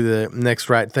 is do the next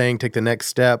right thing, take the next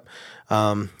step,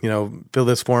 fill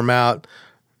this form out,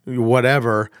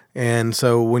 whatever. And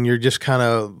so when you're just kind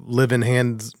of living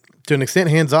to an extent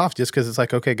hands off, just because it's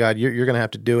like, okay, God, you're going to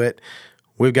have to do it.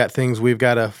 We've got things we've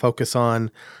got to focus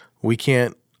on. We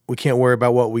can't worry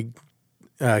about what we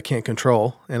can't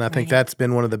control. And I think that's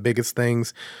been one of the biggest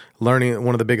things, one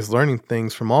of the biggest learning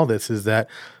things from all this is that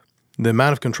the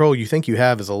amount of control you think you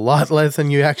have is a lot less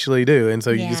than you actually do. And so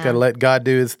you just got to let God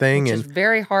do his thing. Which is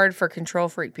very hard for control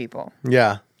freak people.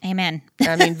 Yeah. Amen.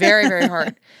 I mean, very, very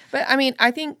hard. But I mean,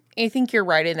 I think you're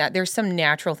right in that there's some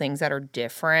natural things that are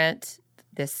different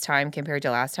this time compared to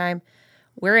last time.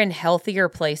 We're in healthier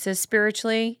places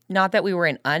spiritually. Not that we were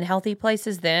in unhealthy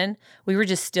places then. We were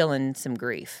just still in some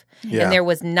grief. Yeah. And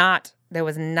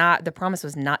the promise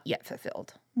was not yet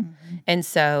fulfilled. Mm-hmm. And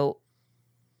so,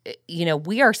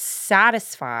 we are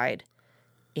satisfied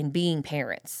in being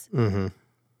parents. Mm-hmm.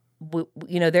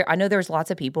 I know there's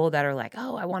lots of people that are like,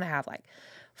 oh, I want to have like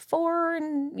 4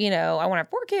 and, I want to have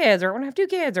 4 kids or I want to have 2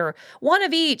 kids or 1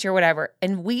 of each or whatever.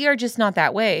 And we are just not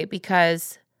that way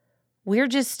because we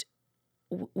just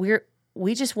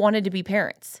wanted to be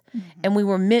parents and we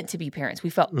were meant to be parents. We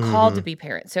felt called to be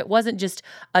parents. So it wasn't just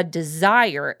a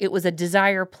desire. It was a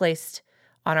desire placed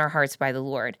on our hearts by the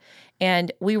Lord.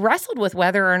 And we wrestled with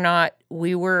whether or not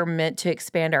we were meant to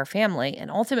expand our family.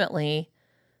 And ultimately,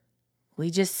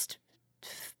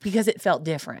 because it felt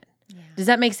different. Yeah. Does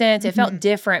that make sense? It felt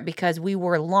different because we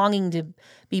were longing to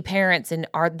be parents, and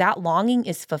that longing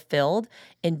is fulfilled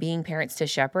in being parents to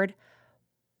Shepherd.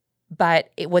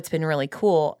 But what's been really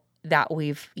cool that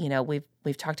we've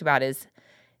talked about is,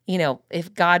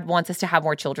 if God wants us to have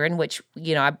more children, which,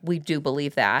 we do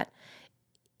believe that,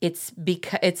 it's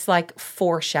because it's like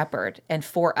for Shepherd and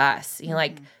for us.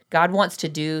 Like God wants to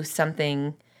do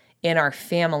something in our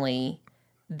family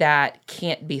that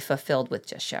can't be fulfilled with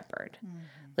just Shepherd. Mm-hmm.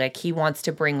 Like he wants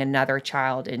to bring another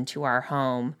child into our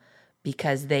home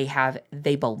because they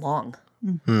belong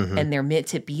and they're meant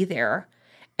to be there.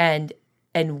 And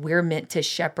we're meant to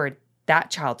shepherd that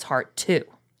child's heart too.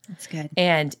 That's good.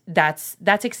 And that's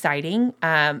exciting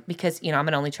because, I'm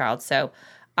an only child. So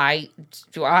I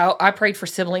prayed for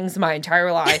siblings my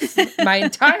entire life.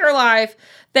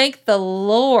 Thank the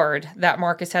Lord that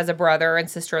Marcus has a brother and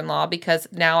sister-in-law because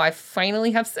now I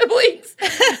finally have siblings.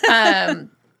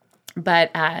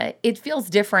 But it feels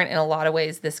different in a lot of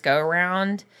ways this go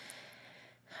around.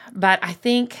 But I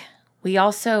think we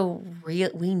also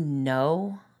we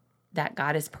know that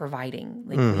God is providing.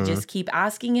 Like we just keep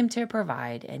asking him to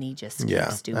provide and he just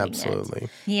keeps doing absolutely. it.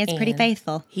 He is pretty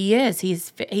faithful. He is.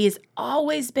 He's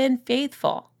always been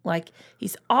faithful. Like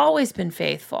he's always been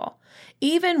faithful.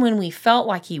 Even when we felt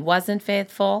like he wasn't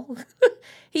faithful,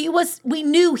 we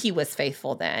knew he was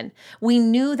faithful then. We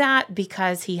knew that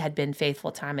because he had been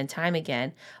faithful time and time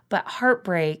again. But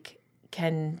heartbreak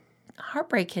can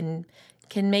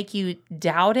make you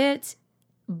doubt it,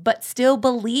 but still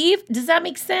believe. Does that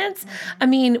make sense? Mm-hmm. I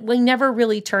mean, we never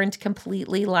really turned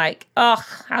completely like, oh,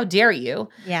 how dare you?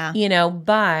 Yeah.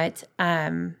 But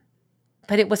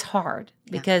it was hard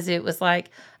because it was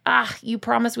like, you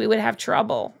promised we would have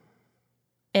trouble.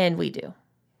 And we do.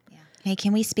 Yeah. Hey,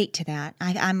 can we speak to that?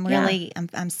 I'm really,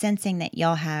 I'm sensing that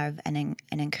y'all have an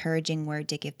encouraging word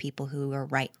to give people who are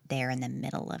right there in the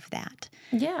middle of that.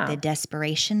 Yeah. The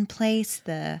desperation place,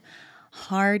 the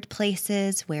hard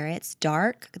places where it's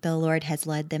dark, the Lord has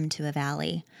led them to a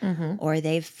valley, or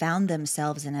they've found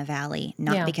themselves in a valley,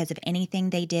 not because of anything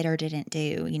they did or didn't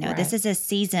do. This is a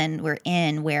season we're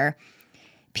in where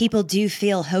people do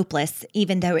feel hopeless,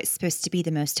 even though it's supposed to be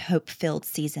the most hope-filled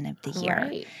season of the year.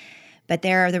 Right. But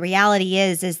the reality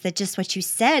is that just what you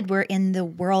said, we're in the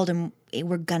world and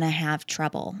we're going to have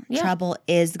trouble. Yeah. Trouble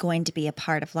is going to be a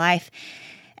part of life.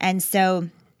 And so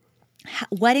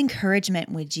what encouragement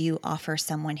would you offer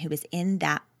someone who is in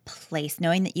that place,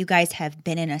 knowing that you guys have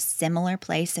been in a similar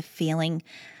place of feeling,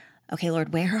 okay,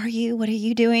 Lord, where are you? What are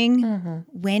you doing?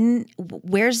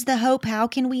 Where's the hope? How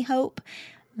can we hope?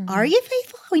 Are you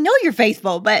faithful? We know you're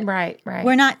faithful, but right.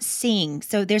 we're not seeing.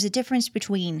 So there's a difference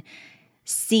between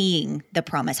seeing the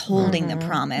promise, holding the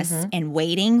promise, and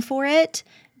waiting for it,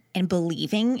 and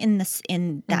believing in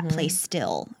that place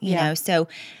still, you Yeah. know. So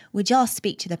would y'all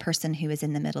speak to the person who is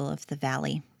in the middle of the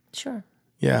valley? Sure.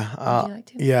 Yeah. Would you like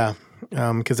to? Yeah.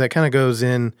 Because that kind of goes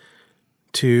in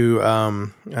to,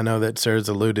 I know that Sarah's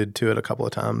alluded to it a couple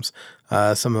of times,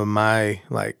 some of my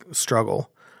struggle.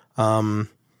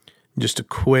 Just a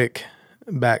quick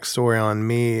backstory on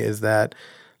me is that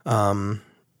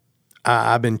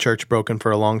I've been church broken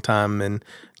for a long time and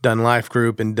done life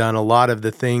group and done a lot of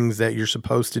the things that you're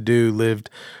supposed to do, lived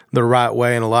the right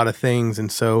way in a lot of things.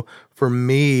 And so for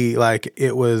me,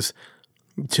 it was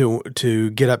to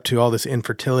get up to all this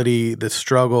infertility, the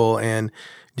struggle, and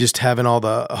just having all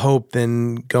the hope,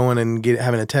 then going and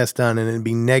having a test done and it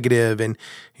be negative, and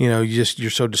you're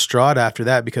so distraught after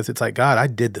that because it's like, God, I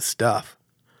did the stuff.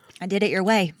 I did it your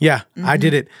way. Yeah, I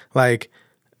did it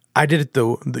I did it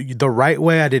the right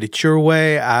way. I did it your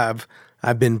way. I've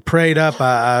been prayed up.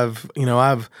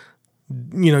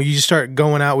 You just start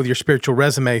going out with your spiritual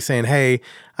resume saying, hey,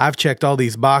 I've checked all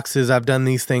these boxes. I've done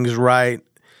these things right.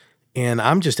 And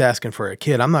I'm just asking for a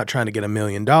kid. I'm not trying to get $1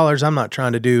 million. I'm not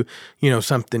trying to do,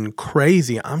 something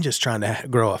crazy. I'm just trying to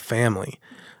grow a family.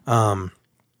 And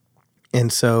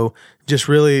so just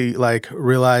really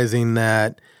realizing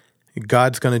that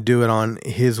God's going to do it on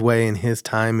his way and his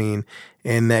timing,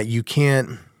 and that you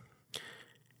can't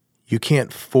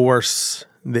force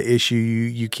the issue.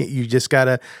 You just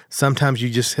gotta, sometimes you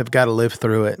just have got to live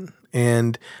through it.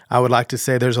 And I would like to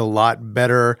say there's a lot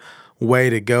better way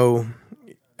to go.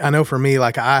 I know for me,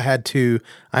 I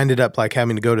ended up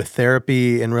having to go to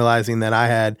therapy and realizing that I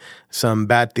had some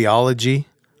bad theology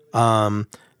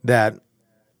that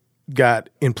got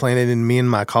implanted in me in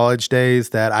my college days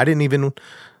that I didn't even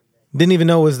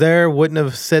know was there. Wouldn't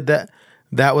have said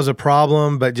that was a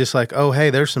problem, but just oh, hey,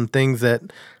 there's some things that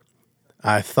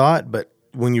I thought, but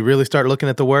when you really start looking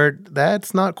at the word,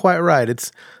 that's not quite right.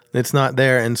 It's not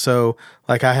there. And so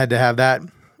I had to have that,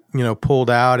 pulled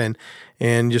out and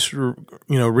just,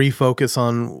 refocus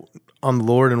on the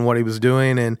Lord and what he was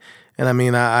doing. And I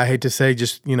mean, I hate to say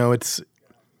just,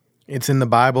 it's in the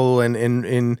Bible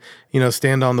and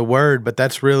stand on the word, but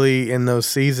that's really in those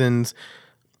seasons,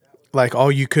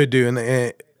 all you could do.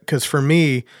 And because for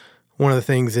me, one of the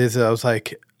things is I was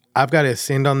I've got to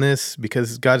stand on this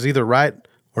because God's either right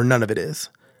or none of it is,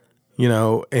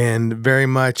 and very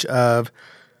much of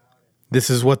this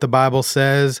is what the Bible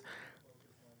says.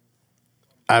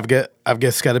 I've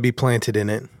guess got to be planted in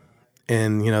it.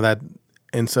 And,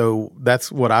 and so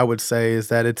that's what I would say is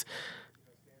that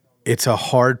it's a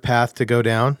hard path to go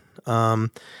down,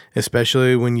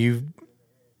 especially when you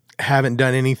haven't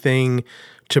done anything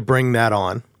to bring that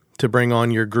on, to bring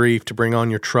on your grief, to bring on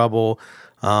your trouble.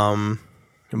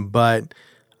 But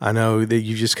I know that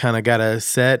you just kind of got to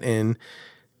sit and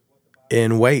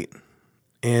wait.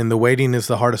 And the waiting is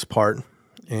the hardest part.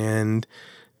 And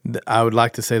I would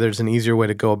like to say there's an easier way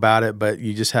to go about it, but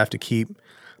you just have to keep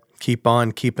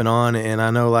on keeping on. And I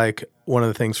know one of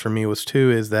the things for me was too,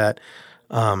 is that,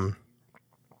 I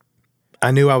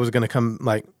knew I was going to come,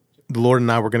 the Lord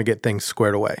and I were going to get things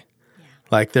squared away.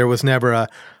 Yeah. There was never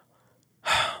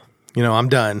I'm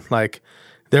done.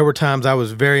 There were times I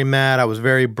was very mad. I was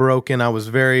very broken. I was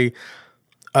very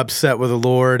upset with the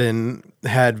Lord and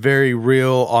had very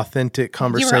real, authentic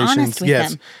conversations. You were honest with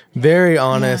yes, him. Very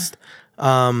honest.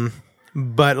 Yeah.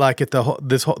 But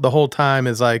the whole time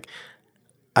is I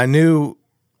knew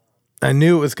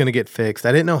it was going to get fixed.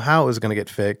 I didn't know how it was going to get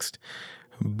fixed,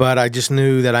 but I just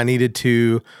knew that I needed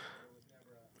to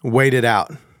wait it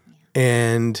out.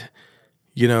 And,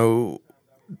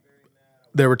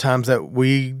 there were times that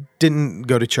we didn't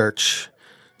go to church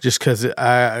just because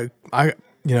I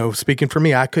speaking for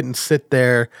me, I couldn't sit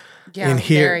there and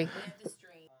hear. Very.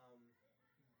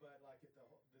 But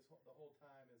the whole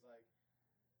time is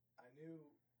I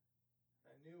knew it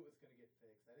was going to get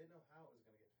fixed. I didn't know how it was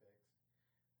going to get fixed,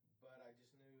 but I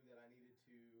just knew that I needed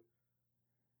to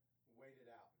wait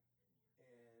it out. And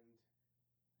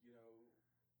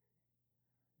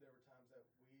there were times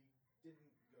that we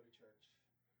didn't go to church just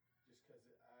because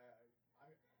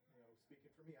I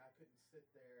speaking for me, I couldn't sit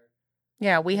there.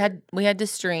 Yeah, we had to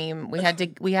stream. We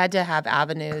had to have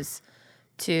avenues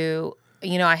to,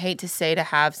 I hate to say, to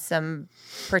have some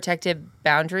protective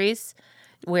boundaries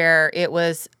where it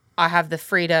was I have the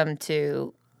freedom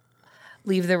to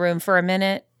leave the room for a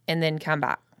minute and then come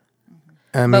back.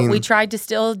 But we tried to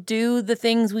still do the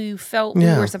things we felt we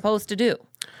were supposed to do,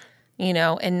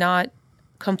 and not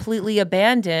completely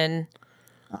abandon.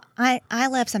 I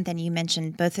love something you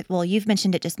mentioned you've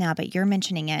mentioned it just now, but you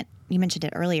mentioned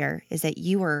it earlier, is that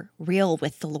you were real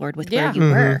with the Lord with where you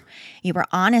were. You were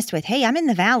honest with, hey, I'm in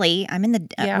the valley. I'm in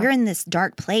we're in this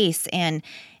dark place. And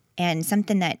And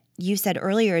something that you said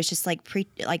earlier is just like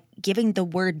giving the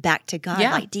word back to God,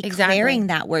 Yeah, like declaring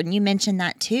that word. And you mentioned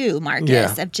that too,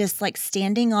 Marcus, of just like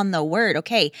standing on the word.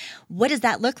 Okay, what does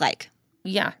that look like?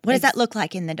 Yeah. What does that look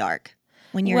like in the dark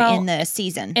when you're in the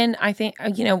season? And I think,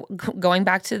 going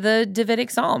back to the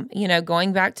Davidic Psalm,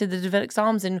 going back to the Davidic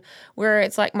Psalms, and where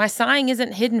it's like, my sighing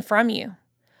isn't hidden from you.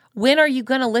 When are you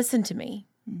going to listen to me?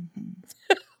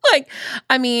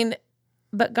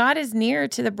 But God is near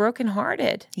to the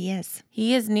brokenhearted. He is.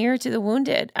 He is near to the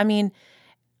wounded.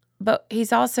 But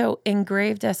he's also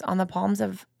engraved us on the palms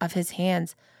of his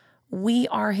hands. We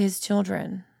are his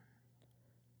children.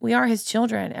 We are his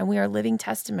children, and we are living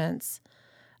testaments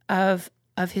of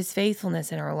his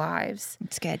faithfulness in our lives.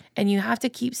 It's good. And you have to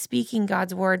keep speaking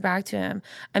God's word back to him.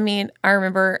 I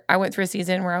remember I went through a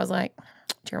season where I was like,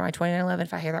 Jeremiah 29:11,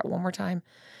 if I hear that one more time.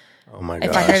 Oh my gosh.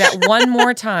 If I hear that one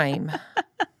more time,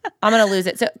 I'm going to lose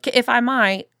it. So if I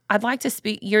might, I'd like to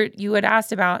speak, you had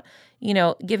asked about,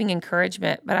 giving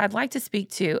encouragement, but I'd like to speak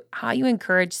to how you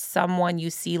encourage someone you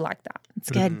see like that. It's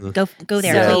good. Go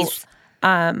there, please.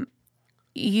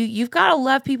 You've got to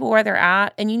love people where they're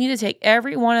at, and you need to take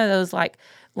every one of those like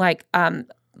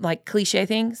cliche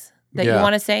things that you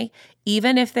want to say,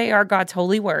 even if they are God's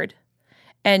holy word,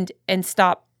 and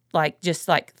stop just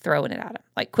throwing it at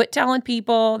them. Quit telling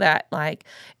people that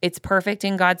it's perfect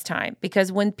in God's time,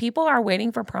 because when people are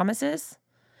waiting for promises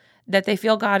that they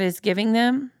feel God is giving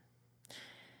them,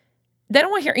 they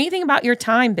don't want to hear anything about your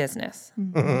time business.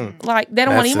 Mm-hmm. They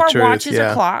don't want any more watches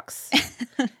or clocks,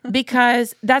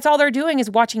 because that's all they're doing is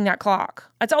watching that clock.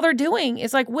 That's all they're doing.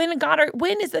 It's like, when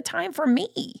is the time for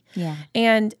me? Yeah.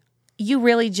 And you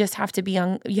really just have to be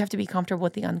you have to be comfortable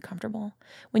with the uncomfortable.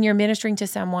 When you're ministering to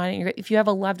someone, if you have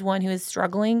a loved one who is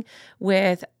struggling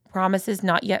with promises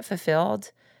not yet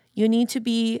fulfilled, you need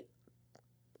to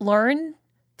learn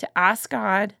to ask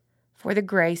God for the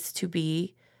grace to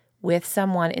be with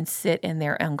someone and sit in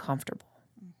their uncomfortable.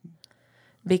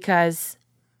 Because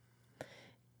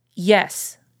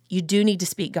yes, you do need to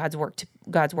speak God's word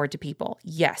to people.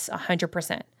 Yes,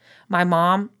 100%. My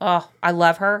mom, I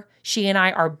love her. She and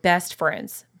I are best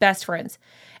friends.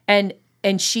 And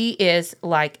she is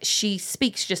she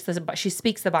speaks she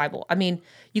speaks the Bible.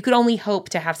 You could only hope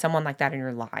to have someone like that in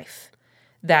your life,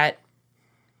 that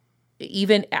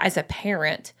even as a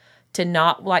parent, to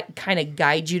not kind of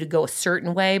guide you to go a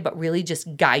certain way, but really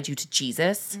just guide you to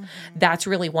Jesus. Mm-hmm. That's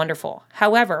really wonderful.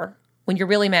 However, when you're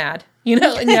really mad,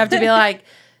 and you have to be like,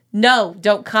 no,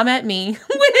 don't come at me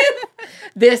with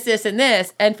this, and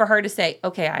this. And for her to say,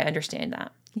 okay, I understand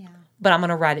that. Yeah. But I'm going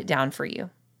to write it down for you.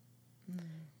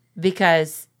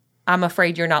 Because I'm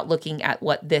afraid you're not looking at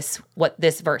what this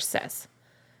verse says.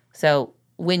 So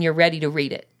when you're ready to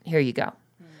read it, here you go.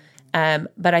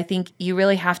 But I think you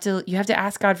really have to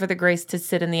ask God for the grace to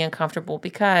sit in the uncomfortable,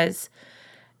 because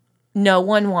no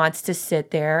one wants to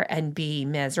sit there and be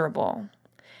miserable.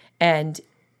 And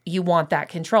you want that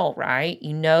control, right?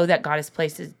 You know that God has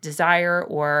placed a desire,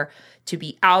 or to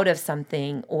be out of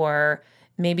something, or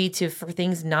maybe for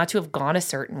things not to have gone a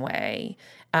certain way,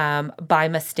 by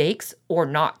mistakes or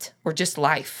not, or just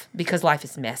life, because life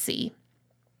is messy.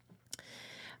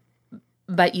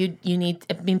 But you need,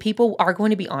 people are going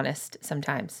to be honest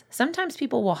sometimes. Sometimes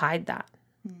people will hide that.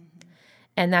 Mm-hmm.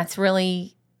 And that's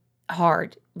really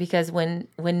hard, because when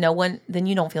no one, then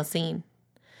you don't feel seen.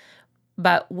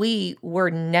 But we were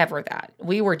never that.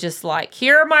 We were just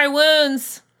here are my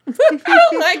wounds.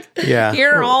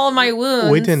 Here are all of my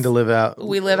wounds. We tend to live out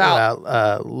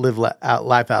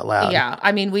life out loud.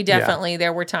 Yeah. We definitely,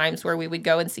 there were times where we would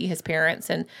go and see his parents,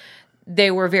 and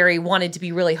they were wanted to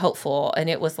be really hopeful. And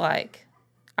it was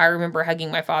I remember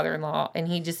hugging my father-in-law, and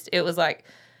he was he was like,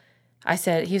 how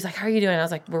are you doing? I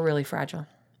was like, we're really fragile,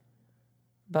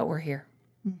 but we're here.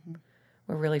 Mm-hmm.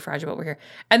 We're really fragile, but we're here.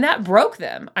 And that broke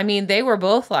them. They were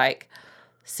both like,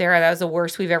 Sarah, that was the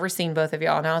worst we've ever seen, both of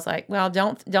y'all. And I was like, well,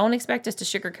 don't expect us to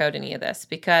sugarcoat any of this,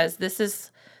 because this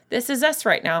is us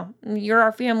right now. You're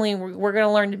our family. We're going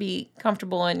to learn to be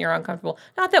comfortable, and you're uncomfortable.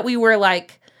 Not that we were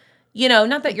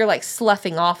not that you're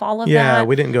sloughing off all of that. Yeah,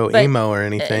 we didn't go emo or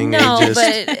anything. No,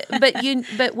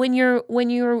 but when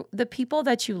you're the people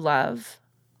that you love,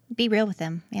 be real with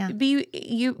them. Yeah.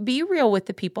 Be real with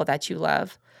the people that you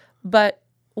love. But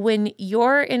when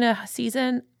you're in a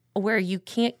season where you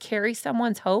can't carry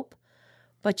someone's hope,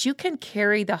 but you can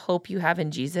carry the hope you have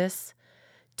in Jesus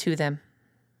to them,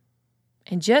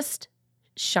 and just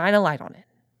shine a light on it.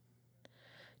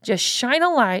 Just shine a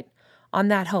light on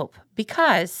that hope,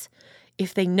 because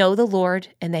if they know the Lord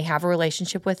and they have a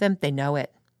relationship with him, they know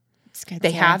it. It's good.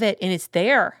 They have it, and it's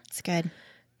there. It's good.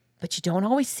 But you don't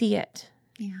always see it.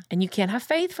 Yeah. And you can't have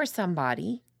faith for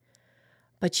somebody,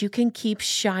 But you can keep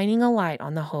shining a light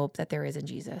on the hope that there is in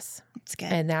Jesus. It's good.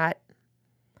 And that,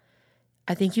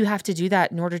 I think you have to do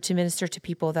that in order to minister to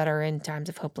people that are in times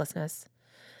of hopelessness.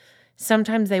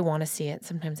 Sometimes they want to see it.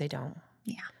 Sometimes they don't.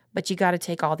 Yeah. But you got to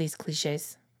take all these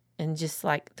cliches and just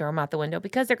like throw them out the window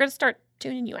because they're going to start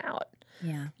tuning you out.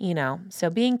 Yeah. You know,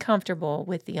 so being comfortable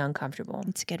with the uncomfortable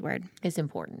It's a good word. is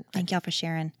important. Thank y'all for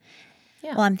sharing.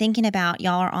 Yeah. Well, I'm thinking about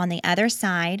y'all are on the other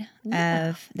side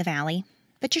of the valley,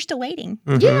 but you're still waiting.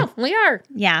 Yeah, we are.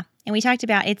 Yeah. And we talked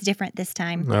about it's different this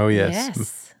time. Oh, yes.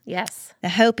 Yes. Yes. The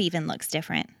hope even looks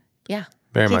different. Yeah.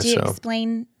 Very Could much you so.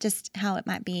 explain just how it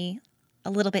might be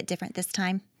a little bit different this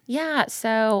time? Yeah.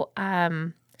 So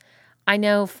I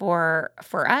know for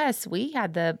us, we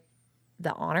had the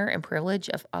honor and privilege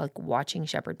of like watching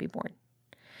Shepherd be born.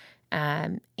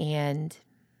 And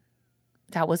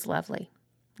that was lovely.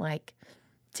 Like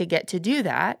to get to do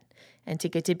that and to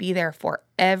get to be there for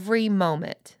every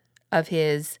moment of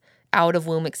his out of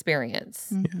womb experience.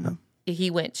 Mm-hmm. He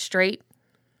went straight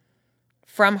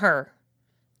from her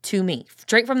to me,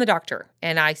 straight from the doctor.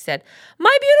 And I said,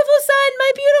 my beautiful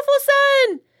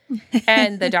son.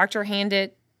 And the doctor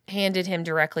handed him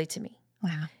directly to me.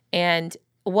 Wow. And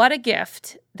what a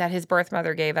gift that his birth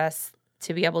mother gave us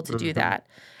to be able to do that.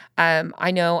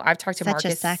 I know I've talked to Such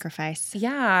Marcus. a sacrifice.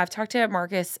 Yeah, I've talked to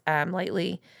Marcus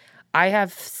lately. I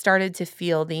have started to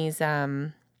feel these,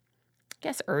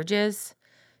 urges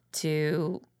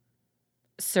to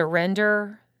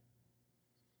surrender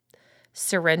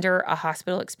a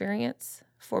hospital experience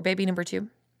for baby number 2.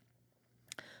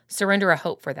 Surrender a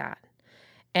hope for that.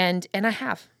 And I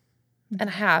have. And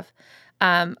I have.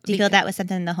 Do you feel that was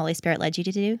something the Holy Spirit led you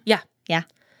to do? Yeah. Yeah.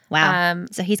 Wow.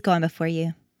 So he's going before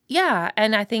you. Yeah,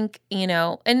 and I think,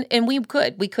 and we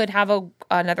could have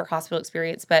another hospital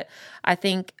experience, but I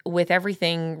think with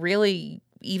everything, really,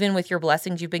 even with your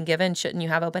blessings you've been given, shouldn't you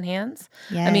have open hands?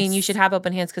 Yes. I mean, you should have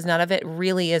open hands because none of it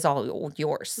really is all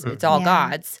yours. It's all Yeah.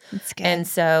 God's. It's good. And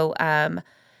so,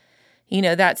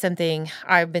 that's something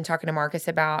I've been talking to Marcus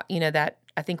about, that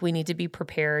I think we need to be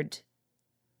prepared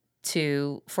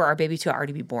for our baby to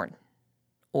already be born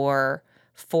or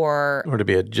to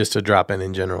be just a drop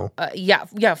in general.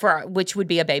 which would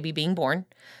be a baby being born,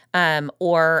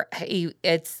 or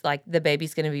it's like the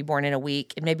baby's going to be born in a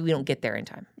week, and maybe we don't get there in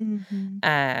time.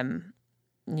 Mm-hmm.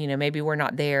 Maybe we're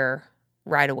not there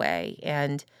right away,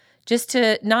 and just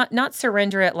to not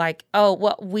surrender it like, oh,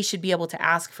 well, we should be able to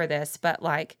ask for this, but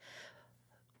like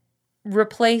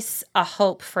replace a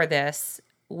hope for this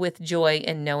with joy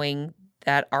in knowing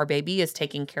that our baby is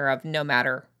taken care of no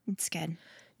matter. It's good.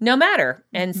 No matter.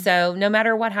 And so no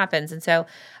matter what happens. And so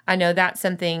I know that's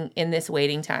something in this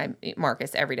waiting time,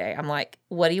 Marcus, every day. I'm like,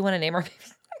 what do you want to name our baby?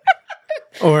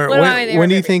 Or What am I name when our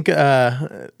do you baby? think,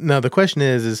 no, the question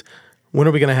is when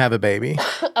are we going to have a baby?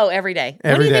 Oh, every day.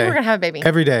 When Every do you think day. we're going to have a baby?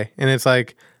 Every day. And it's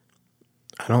like,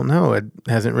 I don't know. It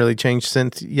hasn't really changed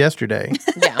since yesterday,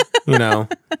 Yeah.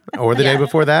 or the Yeah. day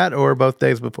before that, or both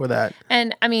days before that.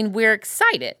 And I mean, we're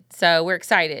excited. So we're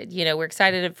excited. We're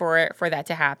excited for that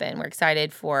to happen. We're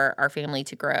excited for our family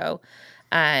to grow.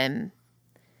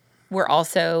 We're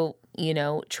also,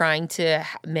 trying to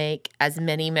make as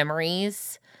many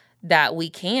memories that we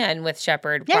can with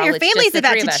Shepherd. Yeah, while your it's just family's the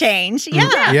about three of to us. change.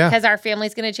 Yeah. Yeah. Because our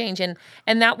family's going to change, and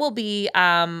that will be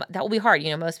hard.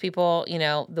 Most people,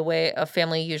 the way a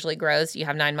family usually grows, you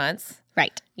have 9 months.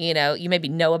 Right. You maybe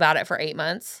know about it for 8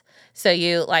 months, so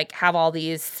you like have all of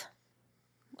these,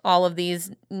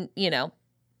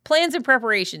 plans and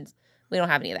preparations. We don't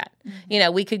have any of that.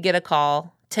 Mm-hmm. We could get a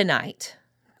call tonight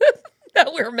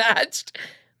that we're matched,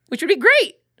 which would be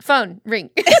great. Phone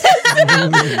ring.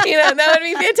 That would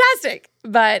be fantastic.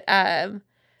 But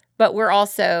we're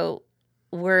also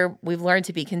we've learned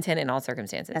to be content in all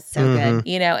circumstances. That's so good.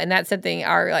 And that's something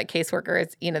our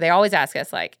caseworkers, they always ask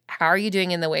us like, how are you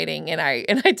doing in the waiting? And I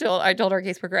told our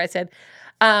caseworker, I said,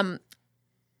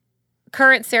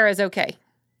 current Sarah is okay.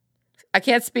 I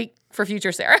can't speak for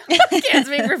future Sarah.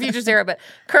 But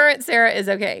current Sarah is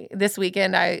okay. This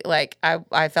weekend,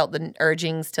 I felt the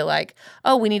urgings to like,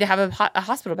 oh, we need to have a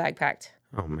hospital bag packed.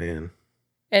 Oh, man.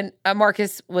 And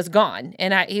Marcus was gone.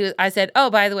 And I said, oh,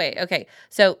 by the way, okay.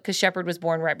 So, because Shepherd was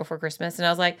born right before Christmas. And I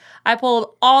was like, I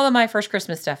pulled all of my first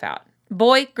Christmas stuff out.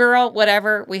 Boy, girl,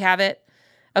 whatever, we have it.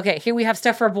 Okay, here we have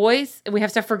stuff for boys and we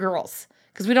have stuff for girls.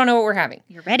 Because we don't know what we're having.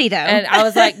 You're ready, though. And I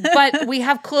was like, but we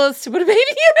have clothes to put a baby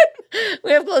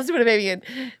in.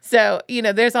 So,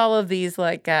 there's all of these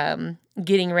like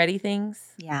getting ready things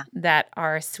yeah. that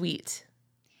are sweet.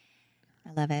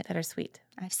 I love it. That are sweet.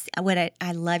 I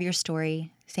love your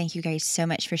story. Thank you guys so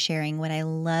much for sharing. What I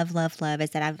love is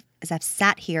that as I've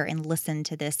sat here and listened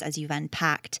to this as you've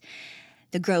unpacked,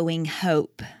 the growing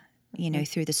hope,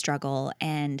 through the struggle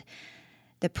and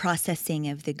the processing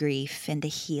of the grief and the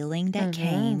healing that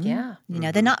came. Yeah.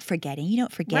 The not forgetting. You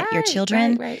don't forget your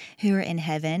children who are in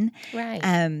heaven.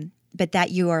 Right. But that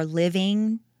you are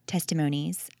living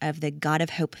testimonies of the God of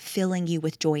hope filling you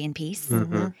with joy and peace.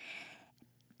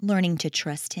 Learning to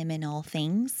trust him in all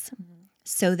things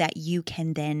so that you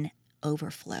can then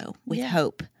overflow with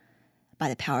hope by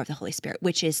the power of the Holy Spirit,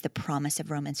 which is the promise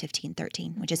of Romans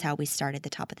 15:13, which is how we started the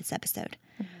top of this episode.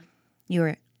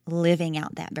 You're living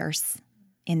out that verse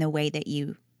in the way that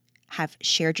you have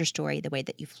shared your story, the way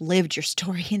that you've lived your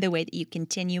story, the way that you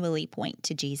continually point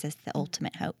to Jesus, the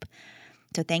ultimate hope.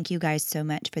 So thank you guys so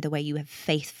much for the way you have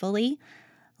faithfully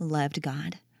loved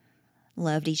God,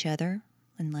 loved each other,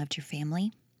 and loved your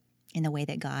family in the way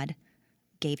that God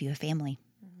gave you a family.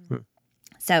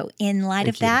 So in light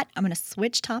of that, I'm going to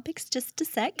switch topics just a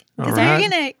sec because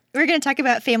we're gonna talk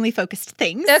about family-focused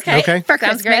things. Okay. For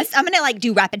Sounds Christmas. great. I'm going to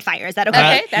do rapid fire. Is that okay?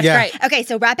 Okay, that's Yeah. great. Okay,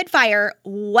 so rapid fire.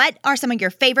 What are some of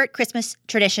your favorite Christmas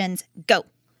traditions? Go.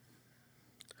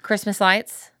 Christmas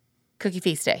lights, cookie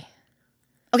feast day.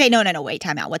 Okay, no, wait,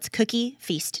 time out. What's Cookie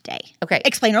Feast Day? Okay.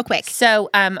 Explain real quick.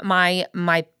 So my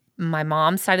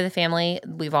mom's side of the family,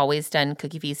 we've always done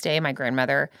cookie feast day. My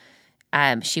grandmother,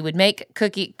 she would make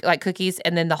cookies,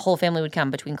 and then the whole family would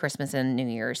come between Christmas and New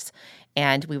Year's,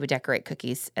 and we would decorate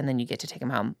cookies, and then you get to take them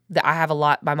home. I have a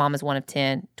lot. My mom is one of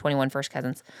 21 first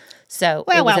cousins. So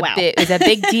it was a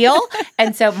big deal.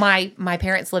 And so my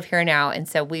parents live here now, and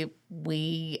so we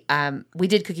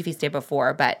did cookie feast day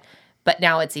before, but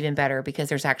now it's even better because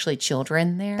there's actually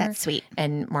children there. That's sweet.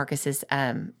 And Marcus's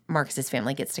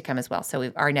family gets to come as well.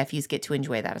 So our nephews get to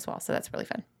enjoy that as well. So that's really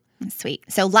fun. Sweet.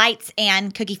 So lights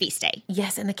and Cookie Feast Day.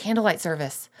 Yes, and the candlelight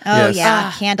service. Oh, Yes.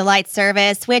 yeah. Candlelight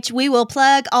service, which we will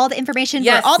plug all the information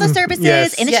for all the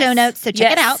services in the show notes. So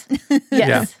check it out.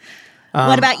 Yes.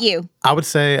 What about you? I would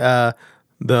say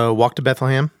the Walk to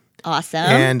Bethlehem. Awesome.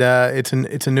 And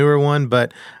it's a newer one,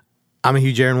 but I'm a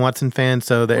huge Aaron Watson fan,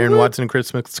 so the Aaron Watson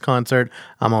Christmas concert,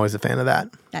 I'm always a fan of that.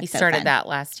 That's He so started fun. that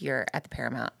last year at the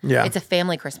Paramount. Yeah. It's a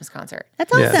family Christmas concert.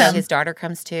 That's awesome. Yeah. So his daughter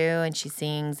comes too, and she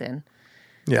sings, and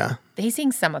Yeah. he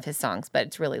sings some of his songs, but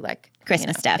it's really like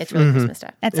Christmas stuff. It's really Christmas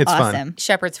stuff. That's It's fun. awesome.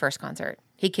 Shepherd's first concert.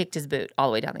 He kicked his boot all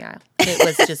the way down the aisle. It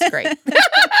was just great.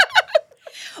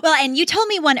 Well, and you told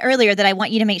me one earlier that I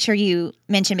want you to make sure you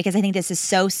mention because I think this is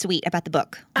so sweet about the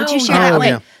book. Would you share that one?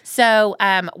 yeah. So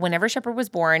whenever Shepherd was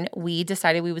born, we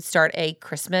decided we would start a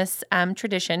Christmas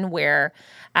tradition where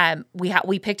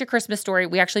we picked a Christmas story.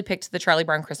 We actually picked the Charlie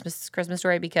Brown Christmas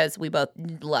story because we both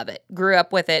love it. Grew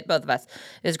up with it, both of us.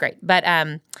 It was great. But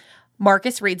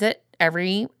Marcus reads it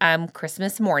every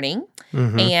Christmas morning,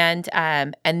 and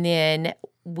then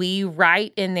we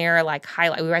write in there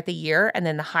we write the year and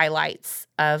then the highlights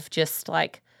of just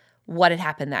like what had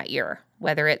happened that year,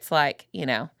 whether it's like,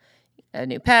 a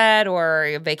new pet or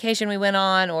a vacation we went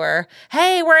on or,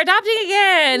 hey, we're adopting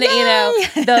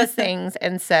again, those things.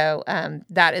 And so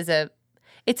that is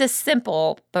it's a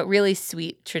simple but really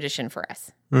sweet tradition for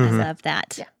us. I love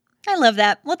that. Yeah. I love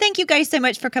that. Well, thank you guys so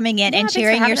much for coming in and thanks for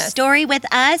sharing your having us. story with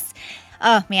us.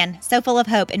 Oh, man, so full of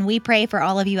hope. And we pray for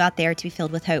all of you out there to be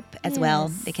filled with hope as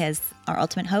well because our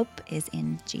ultimate hope is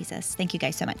in Jesus. Thank you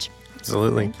guys so much.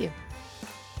 Absolutely. Thank you.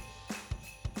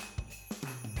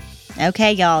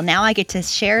 Okay, y'all, now I get to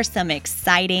share some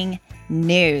exciting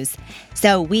news.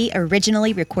 So we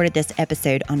originally recorded this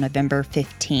episode on November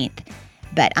 15th,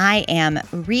 but I am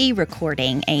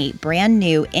re-recording a brand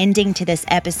new ending to this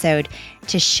episode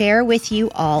to share with you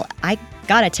all. I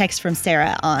got a text from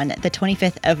Sarah on the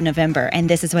 25th of November, and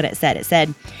this is what it said. It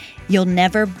said, "You'll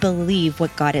never believe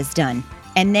what God has done."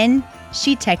 And then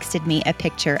she texted me a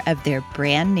picture of their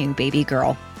brand new baby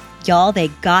girl. Y'all, they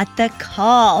got the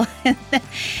call.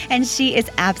 And she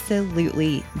is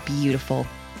absolutely beautiful.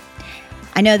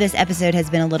 I know this episode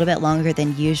has been a little bit longer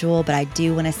than usual, but I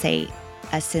do want to say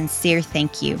a sincere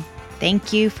thank you.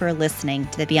 Thank you for listening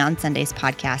to the Beyond Sundays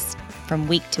podcast from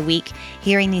week to week,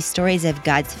 hearing these stories of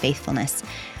God's faithfulness.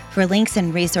 For links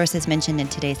and resources mentioned in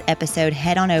today's episode,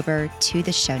 head on over to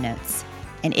the show notes.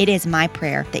 And it is my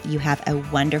prayer that you have a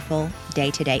wonderful day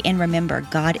today. And remember,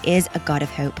 God is a God of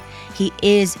hope. He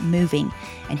is moving,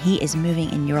 and He is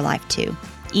moving in your life too,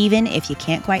 even if you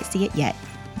can't quite see it yet.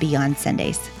 Beyond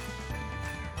Sundays.